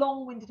kind of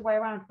long-winded way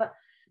around, but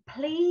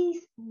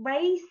please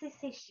raise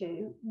this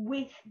issue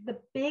with the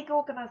big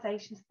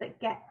organizations that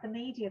get the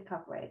media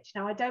coverage.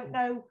 Now, I don't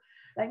know,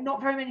 like,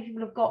 not very many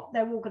people have got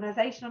their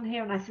organization on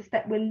here, and I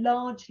suspect we're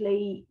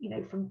largely, you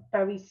know, from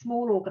very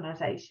small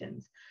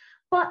organizations.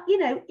 But, you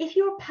know, if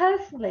you're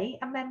personally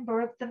a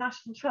member of the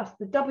National Trust,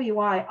 the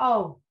WI,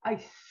 oh,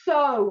 I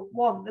so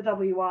want the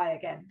WI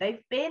again.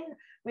 They've been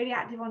really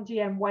active on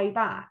GM way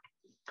back.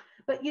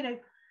 But, you know,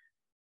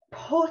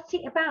 put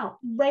it about,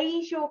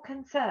 raise your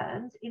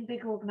concerns in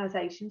big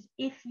organizations.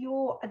 If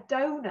you're a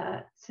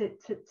donor to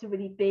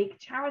really big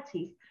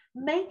charities,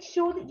 make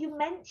sure that you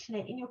mention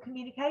it in your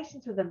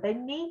communications with them. They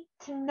need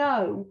to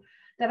know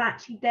that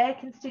actually their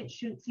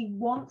constituency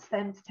wants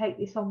them to take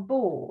this on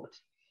board.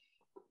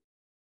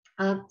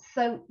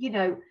 So, you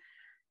know,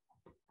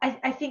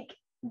 I think,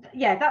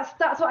 yeah, that's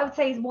what I would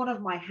say is one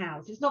of my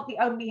hows. It's not the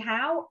only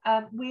how.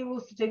 We're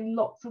also doing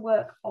lots of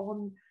work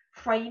on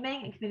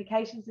framing and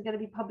communications. Are going to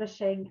be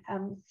publishing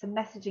some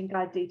messaging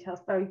guide details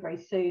very,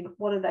 very soon.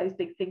 One of those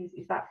big things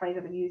is that phrase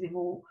I've been using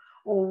all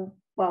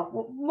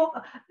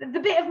well, the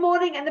bit of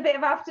morning and the bit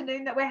of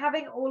afternoon that we're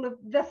having all of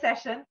the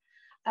session,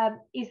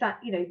 is that,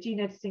 you know, gene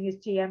editing is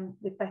GM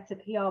with better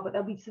PR, but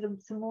there'll be sort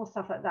of some more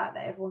stuff like that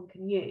everyone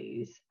can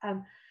use.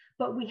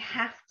 But we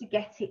have to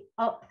get it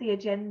up the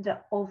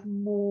agenda of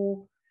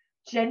more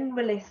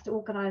generalist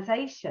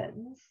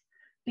organizations,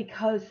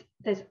 because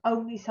there's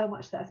only so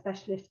much that a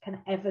specialist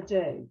can ever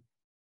do.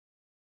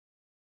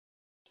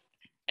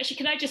 Actually,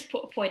 can I just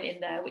put a point in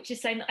there, which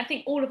is saying that I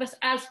think all of us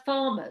as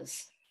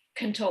farmers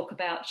can talk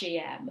about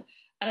GM.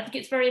 And I think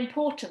it's very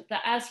important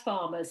that as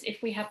farmers,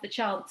 if we have the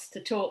chance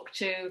to talk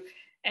to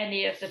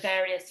any of the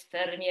various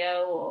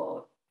Fernio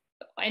or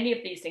any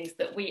of these things,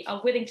 that we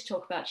are willing to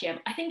talk about GM.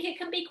 I think it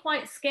can be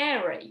quite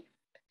scary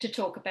to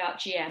talk about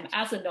GM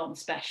as a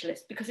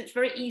non-specialist, because it's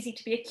very easy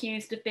to be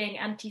accused of being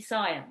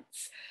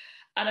anti-science.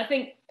 And I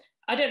think,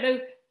 I don't know,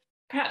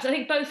 perhaps I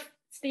think both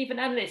Stephen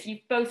and Liz,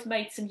 you've both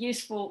made some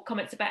useful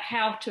comments about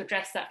how to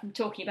address that from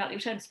talking about the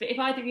alternatives. But if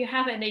either of you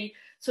have any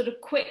sort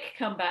of quick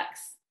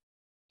comebacks,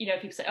 you know,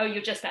 people say, oh,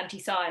 you're just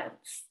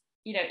anti-science.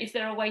 You know, is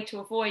there a way to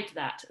avoid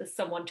that as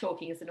someone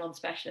talking as a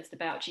non-specialist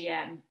about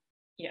GM,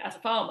 you know, as a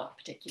farmer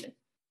particularly?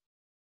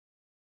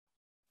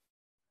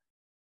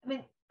 I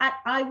mean,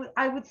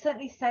 I would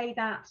certainly say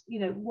that, you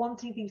know,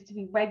 wanting things to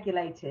be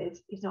regulated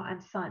is not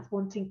anti-science.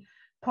 Wanting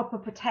proper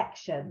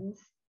protections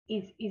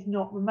is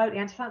not remotely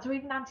anti-science or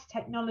even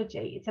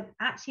anti-technology. It's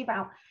actually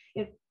about,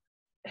 you know,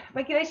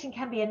 regulation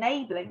can be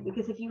enabling,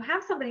 because if you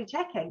have somebody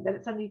checking that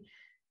it's only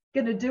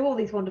going to do all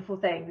these wonderful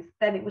things,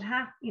 then it would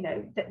have, you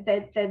know,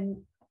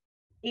 then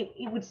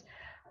it would,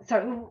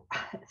 sorry,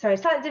 a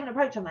slightly different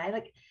approach on that.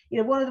 Like, you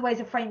know, one of the ways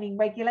of framing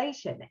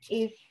regulation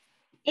is,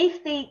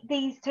 if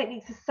these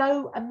techniques are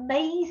so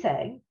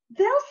amazing,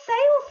 they'll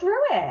sail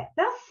through it.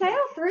 They'll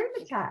sail through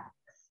the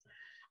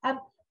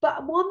text.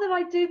 But one that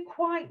I do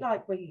quite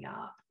like bringing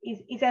up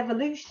is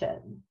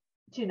evolution,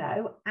 you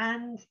know,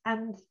 and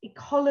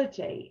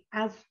ecology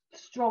as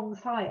strong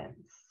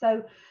science.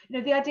 So, you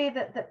know, the idea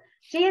that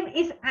GM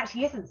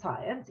isn't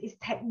science, is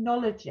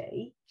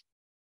technology.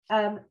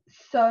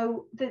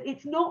 So that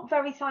it's not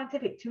very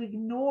scientific to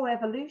ignore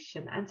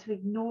evolution and to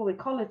ignore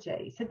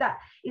ecology. So that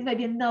is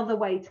maybe another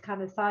way to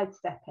kind of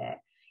sidestep it.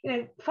 You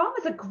know,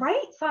 farmers are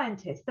great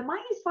scientists. They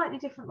might use slightly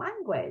different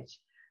language,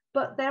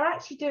 but they're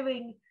actually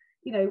doing,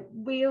 you know,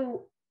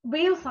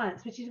 real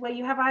science, which is where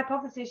you have a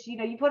hypothesis, you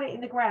know, you put it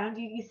in the ground,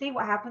 you see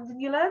what happens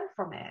and you learn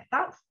from it.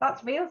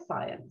 That's real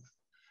science.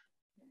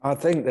 I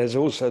think there's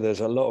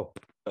a lot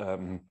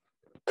of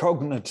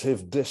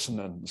cognitive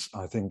dissonance,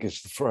 I think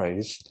is the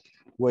phrase,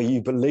 where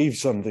you believe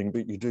something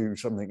but you do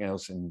something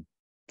else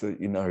that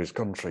you know is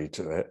contrary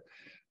to it,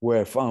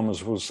 where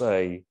farmers will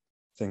say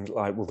things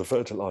like, well, the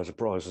fertilizer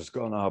price has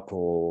gone up,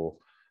 or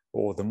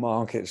the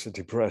markets are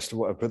depressed or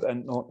whatever, but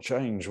then not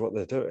change what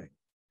they're doing.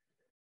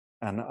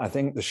 And I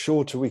think the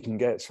shorter we can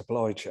get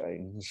supply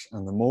chains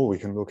and the more we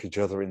can look each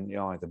other in the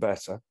eye, the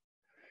better.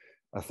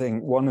 I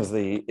think one of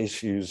the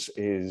issues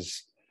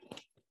is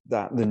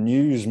that the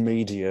news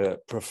media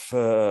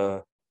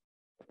prefer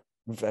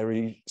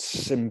very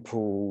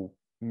simple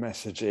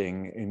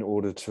messaging in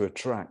order to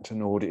attract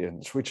an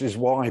audience, which is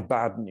why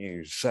bad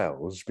news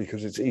sells,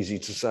 because it's easy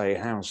to say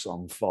house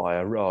on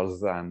fire rather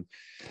than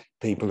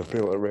people have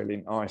built a really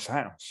nice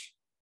house.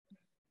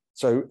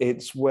 So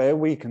it's where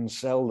we can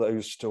sell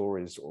those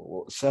stories,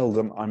 or sell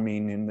them, I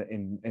mean,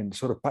 in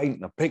sort of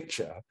paint a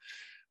picture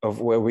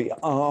of where we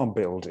are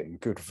building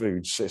good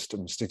food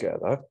systems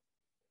together.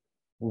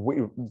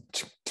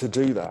 To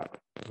do that,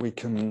 we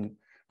can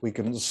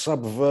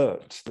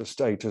subvert the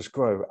status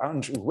quo.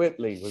 Andrew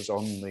Whitley was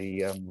on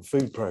the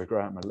food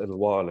programme a little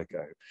while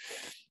ago.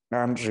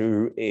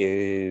 Andrew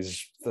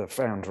is the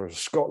founder of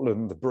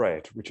Scotland the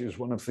Bread, which is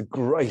one of the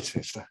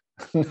greatest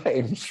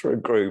names for a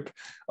group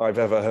I've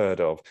ever heard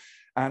of.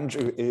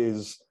 Andrew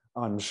is,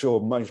 I'm sure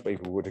most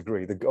people would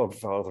agree, the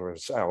godfather of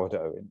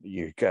sourdough in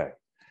the UK.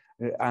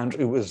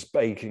 Andrew was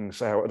baking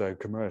sourdough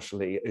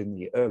commercially in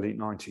the early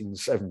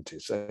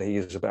 1970s, so he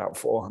is about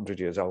 400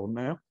 years old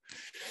now.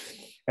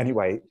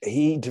 Anyway,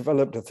 he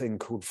developed a thing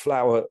called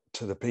Flour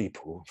to the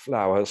People,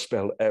 flour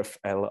spelled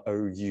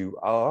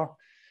F-L-O-U-R.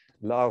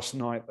 Last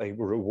night, they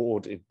were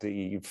awarded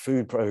the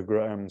Food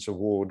Programme's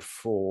Award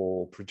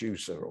for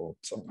Producer or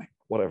something,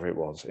 whatever it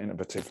was,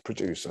 innovative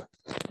producer.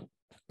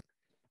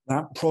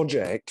 That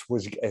project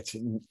was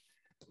getting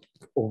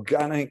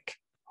organic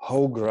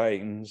whole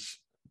grains,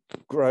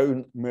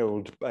 grown,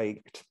 milled,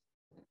 baked,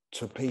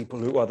 to people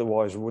who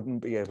otherwise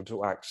wouldn't be able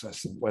to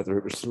access them, whether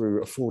it was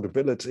through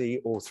affordability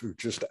or through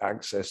just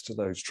access to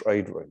those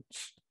trade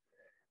routes.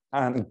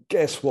 And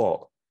guess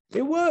what?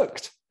 It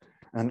worked.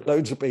 And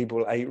loads of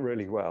people ate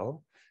really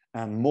well,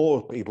 and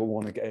more people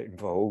want to get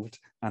involved,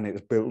 and it's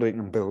building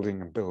and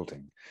building and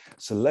building.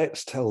 So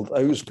let's tell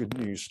those good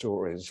news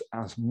stories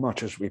as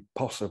much as we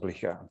possibly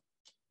can.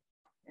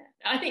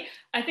 I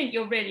think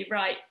you're really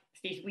right,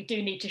 Steve. We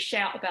do need to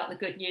shout about the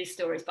good news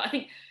stories, but I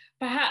think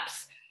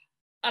perhaps,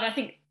 and I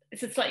think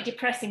it's a slightly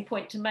depressing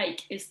point to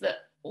make, is that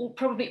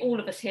probably all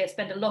of us here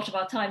spend a lot of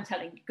our time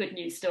telling good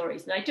news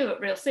stories, and I do at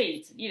Real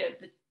Seeds. You know,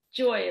 the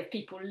joy of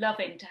people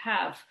loving to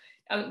have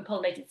open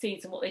pollinated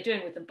seeds and what they're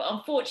doing with them. But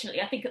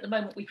unfortunately, I think at the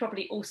moment we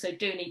probably also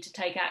do need to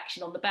take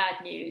action on the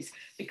bad news,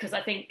 because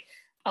I think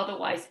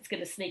otherwise it's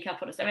going to sneak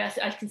up on us. I mean,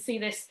 I can see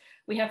this.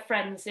 We have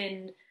friends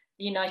in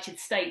the United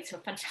States who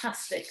are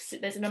fantastic. So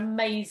there's an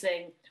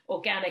amazing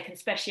organic and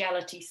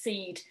specialty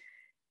seed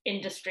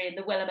industry in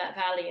the Willamette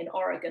Valley in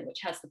Oregon,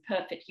 which has the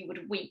perfect, you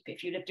would weep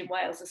if you lived in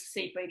Wales as a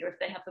seed breeder, if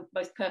they have the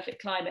most perfect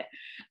climate.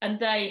 And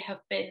they have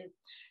been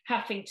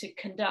having to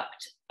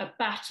conduct a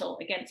battle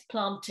against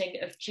planting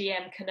of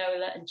GM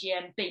canola and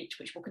GM beet,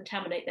 which will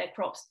contaminate their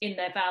crops in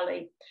their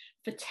valley.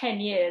 For 10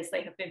 years,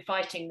 they have been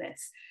fighting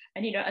this.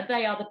 And, you know, and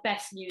they are the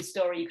best news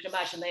story you could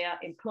imagine. They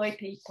employ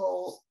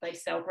people, they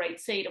sell great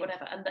seed or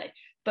whatever.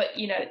 But,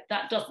 you know,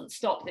 that doesn't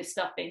stop this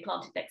stuff being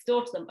planted next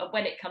door to them. And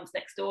when it comes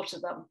next door to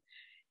them,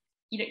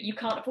 you know, you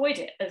can't avoid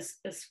it, as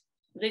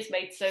Liz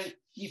made. So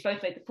you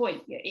both made the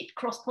point. You know, it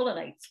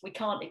cross-pollinates. We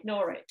can't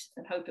ignore it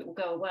and hope it will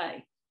go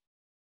away.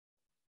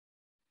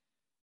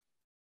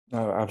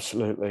 No,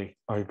 absolutely.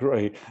 I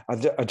agree.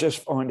 I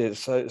just find it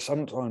so,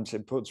 sometimes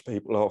it puts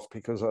people off,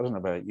 because I don't know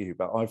about you,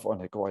 but I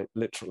find it quite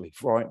literally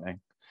frightening.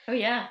 Oh,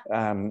 yeah.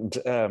 And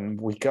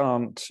we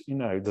can't, you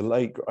know, the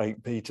late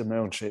great Peter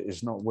Milchett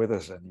is not with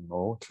us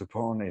anymore to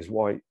put on his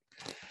white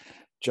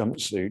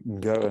jumpsuit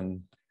and go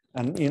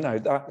and you know,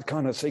 that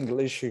kind of single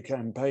issue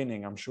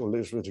campaigning, I'm sure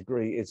Liz would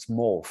agree, it's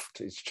morphed,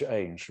 it's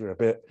changed. We're a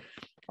bit,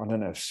 I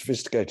don't know,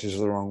 sophisticated is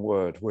the wrong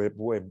word.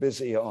 We're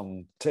busy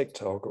on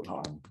TikTok,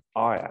 or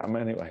I am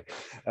anyway.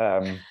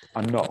 I'm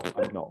not,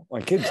 my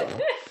kids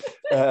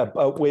are.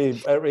 But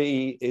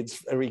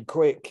it's very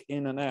quick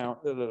in and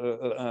out,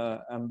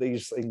 and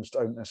these things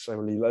don't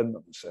necessarily lend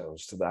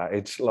themselves to that.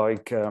 It's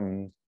like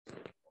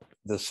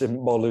the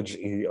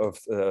symbology of,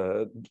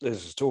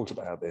 Liz has talked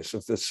about this,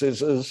 of the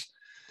scissors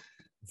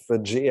for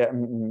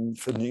new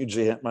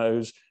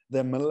GMOs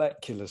they're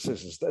molecular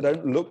scissors. They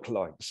don't look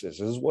like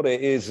scissors. What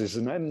it is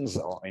an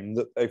enzyme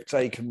that they've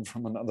taken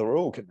from another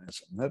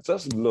organism. That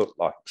doesn't look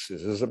like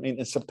scissors. I mean,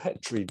 it's a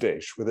Petri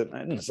dish with an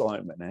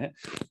enzyme in it,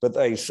 but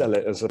they sell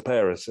it as a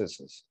pair of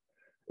scissors.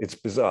 It's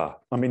bizarre.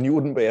 I mean, you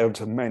wouldn't be able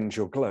to mend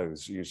your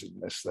clothes using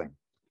this thing.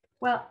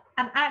 Well,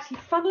 and actually,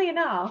 funnily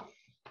enough,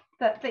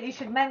 that you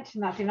should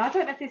mention that, and I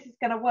don't know if this is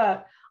going to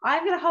work.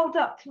 I'm going to hold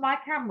up to my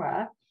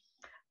camera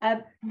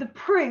the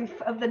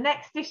proof of the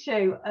next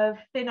issue of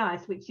Thin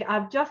Ice, which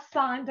I've just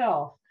signed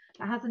off.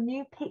 It has a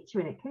new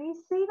picture in it. Can you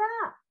see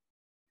that?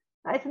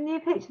 That is a new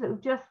picture that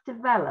we've just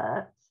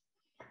developed.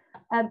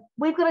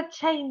 We've got a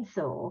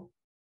chainsaw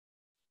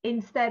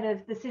instead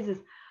of the scissors.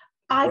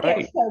 I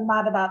get so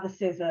mad about the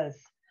scissors.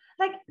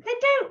 Like they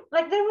don't,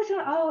 like they was,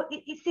 oh,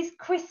 it's this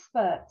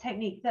CRISPR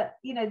technique that,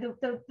 you know,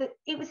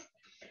 it was,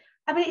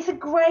 I mean, it's a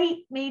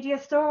great media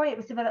story. It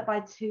was developed by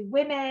two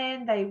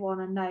women. They won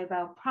a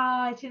Nobel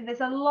Prize. You know,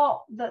 there's a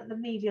lot that the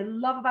media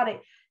love about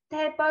it.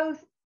 They're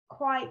both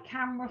quite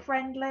camera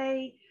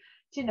friendly,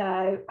 you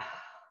know.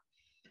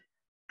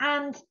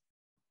 And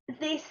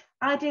this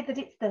idea that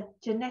it's the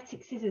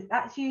genetic scissors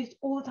that's used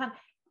all the time,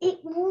 it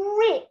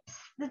rips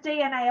the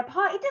DNA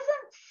apart. It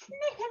doesn't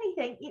snip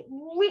anything. It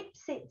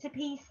rips it to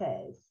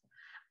pieces.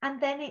 And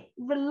then it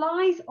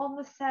relies on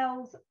the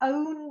cell's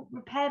own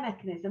repair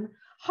mechanism,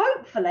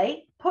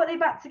 hopefully putting it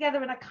back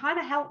together in a kind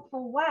of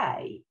helpful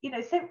way. You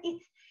know, so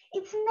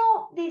it's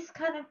not this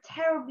kind of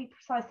terribly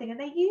precise thing. And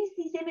they use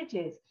these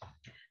images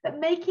that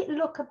make it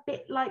look a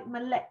bit like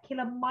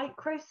molecular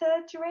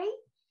microsurgery.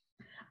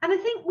 And I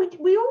think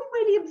we all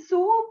really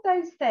absorb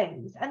those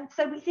things. And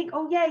so we think,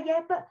 oh, yeah,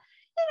 but,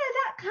 you know,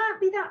 that can't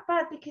be that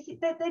bad because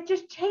they're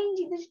just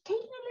changing. They're just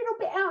taking a little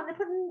bit out and they're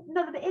putting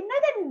another bit in. No,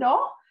 they're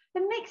not.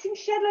 They're mixing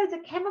shed loads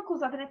of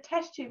chemicals up in a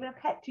test tube in a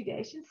Petri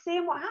dish and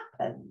seeing what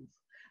happens.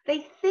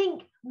 They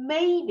think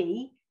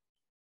maybe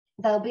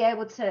they'll be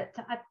able to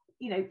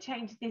you know,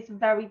 change this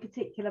very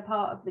particular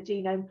part of the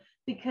genome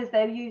because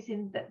they're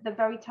using the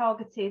very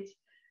targeted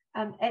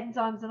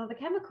enzymes and other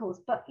chemicals.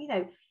 But, you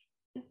know,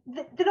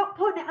 they're not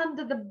putting it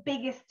under the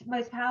biggest,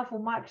 most powerful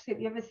microscope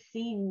you've ever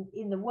seen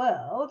in the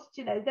world.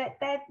 You know,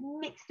 they're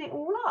mixing it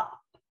all up.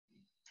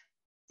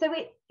 So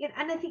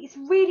and I think it's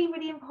really,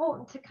 really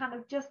important to kind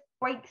of just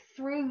break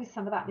through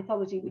some of that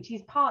mythology, which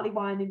is partly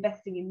why I'm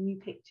investing in new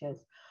pictures.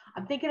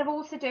 I'm thinking of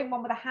also doing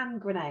one with a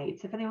hand grenade.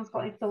 So if anyone's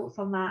got any thoughts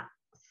on that,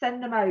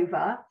 send them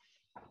over.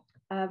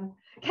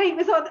 Kate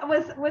was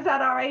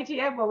at our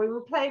AGM where we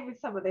were playing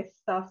with some of this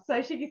stuff,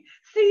 so she's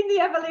seen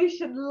the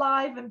evolution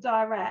live and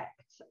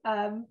direct.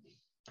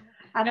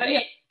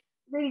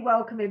 Really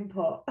welcome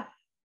input.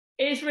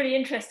 It is really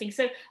interesting.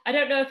 So I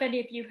don't know if any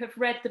of you have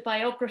read the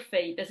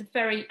biography. There's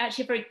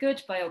actually a very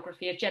good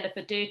biography of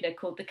Jennifer Doudna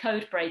called The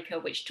Code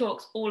Breaker, which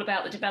talks all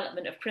about the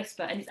development of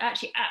CRISPR, and it's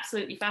actually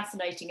absolutely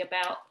fascinating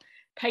about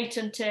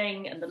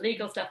patenting and the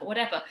legal stuff or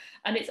whatever.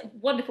 And it's a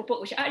wonderful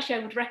book, which actually I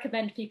would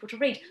recommend people to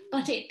read,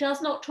 but it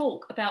does not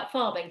talk about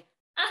farming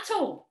at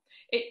all.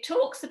 It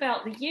talks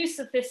about the use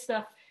of this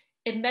stuff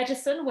in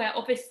medicine, where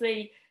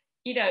obviously,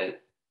 you know,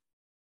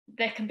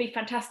 there can be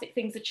fantastic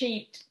things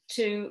achieved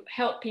to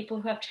help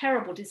people who have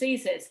terrible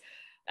diseases.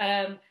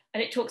 And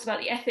it talks about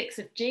the ethics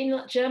of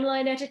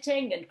germline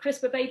editing and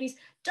CRISPR babies.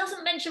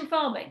 Doesn't mention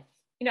farming.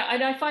 You know,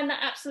 and I find that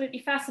absolutely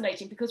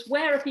fascinating, because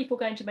where are people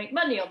going to make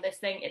money on this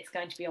thing? It's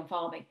going to be on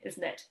farming,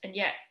 isn't it? And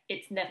yet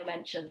it's never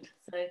mentioned.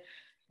 So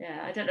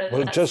yeah, I don't know.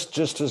 Well,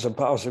 just as a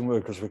passing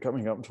word, because we're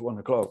coming up to 1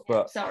 o'clock,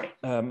 but sorry.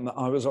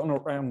 I was on a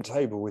round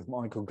table with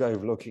Michael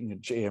Gove looking at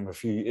GM a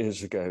few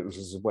years ago. It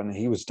was when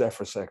he was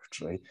DEFRA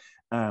secretary,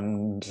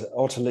 and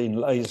Ottoline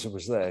Laser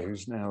was there,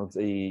 who's now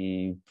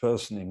the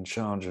person in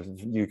charge of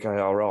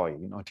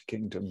UKRI, United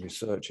Kingdom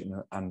Research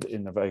and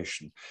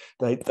Innovation.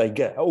 They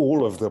get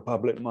all of the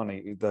public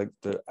money,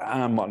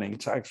 our money,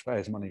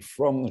 taxpayers' money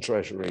from the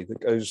Treasury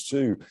that goes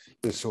to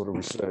this sort of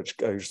research,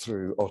 goes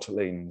through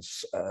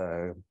Ottoline's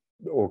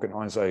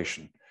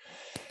organisation.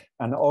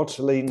 And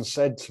Ottoline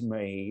said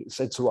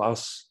to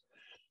us,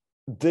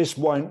 this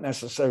won't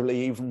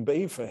necessarily even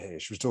be for here.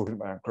 She was talking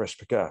about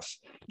CRISPR-Cas.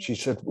 She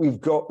said, we've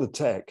got the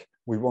tech,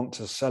 we want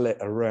to sell it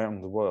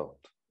around the world.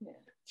 Yeah.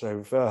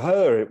 So for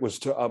her, it was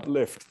to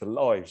uplift the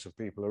lives of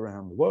people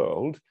around the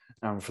world.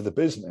 And for the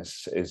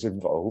businesses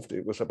involved,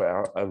 it was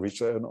about a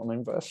return on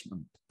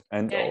investment.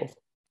 And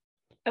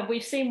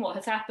we've seen what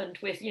has happened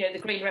with, you know, the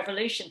Green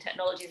Revolution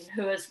technologies and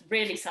who has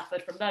really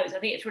suffered from those. I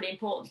think it's really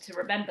important to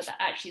remember that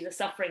actually the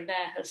suffering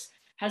there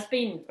has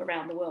been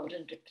around the world,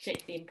 and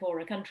particularly in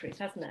poorer countries,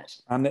 hasn't it?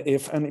 And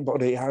if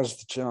anybody has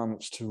the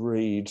chance to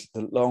read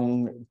The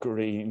Long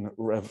Green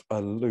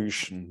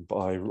Revolution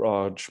by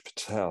Raj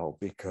Patel,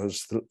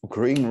 because the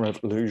Green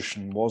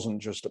Revolution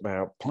wasn't just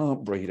about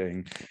plant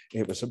breeding,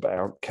 it was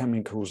about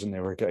chemicals and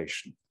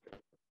irrigation.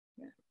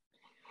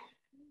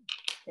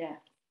 Yeah.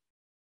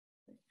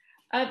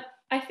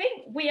 I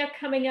think we are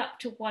coming up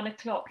to 1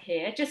 o'clock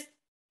here.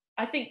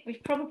 I think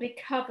we've probably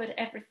covered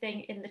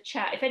everything in the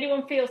chat. If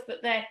anyone feels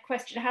that their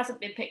question hasn't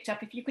been picked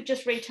up, if you could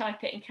just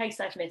retype it in case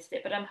I've missed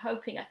it, but I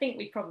think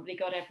we've probably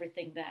got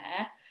everything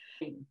there.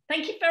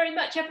 Thank you very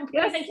much, everyone.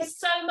 Yes. Thank you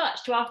so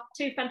much to our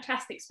two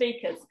fantastic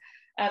speakers.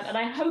 And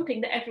I'm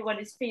hoping that everyone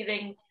is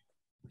feeling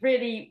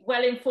really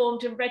well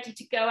informed and ready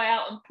to go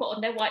out and put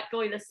on their white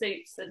boiler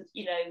suits and,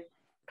 you know,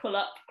 pull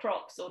up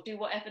crops or do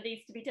whatever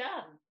needs to be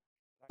done.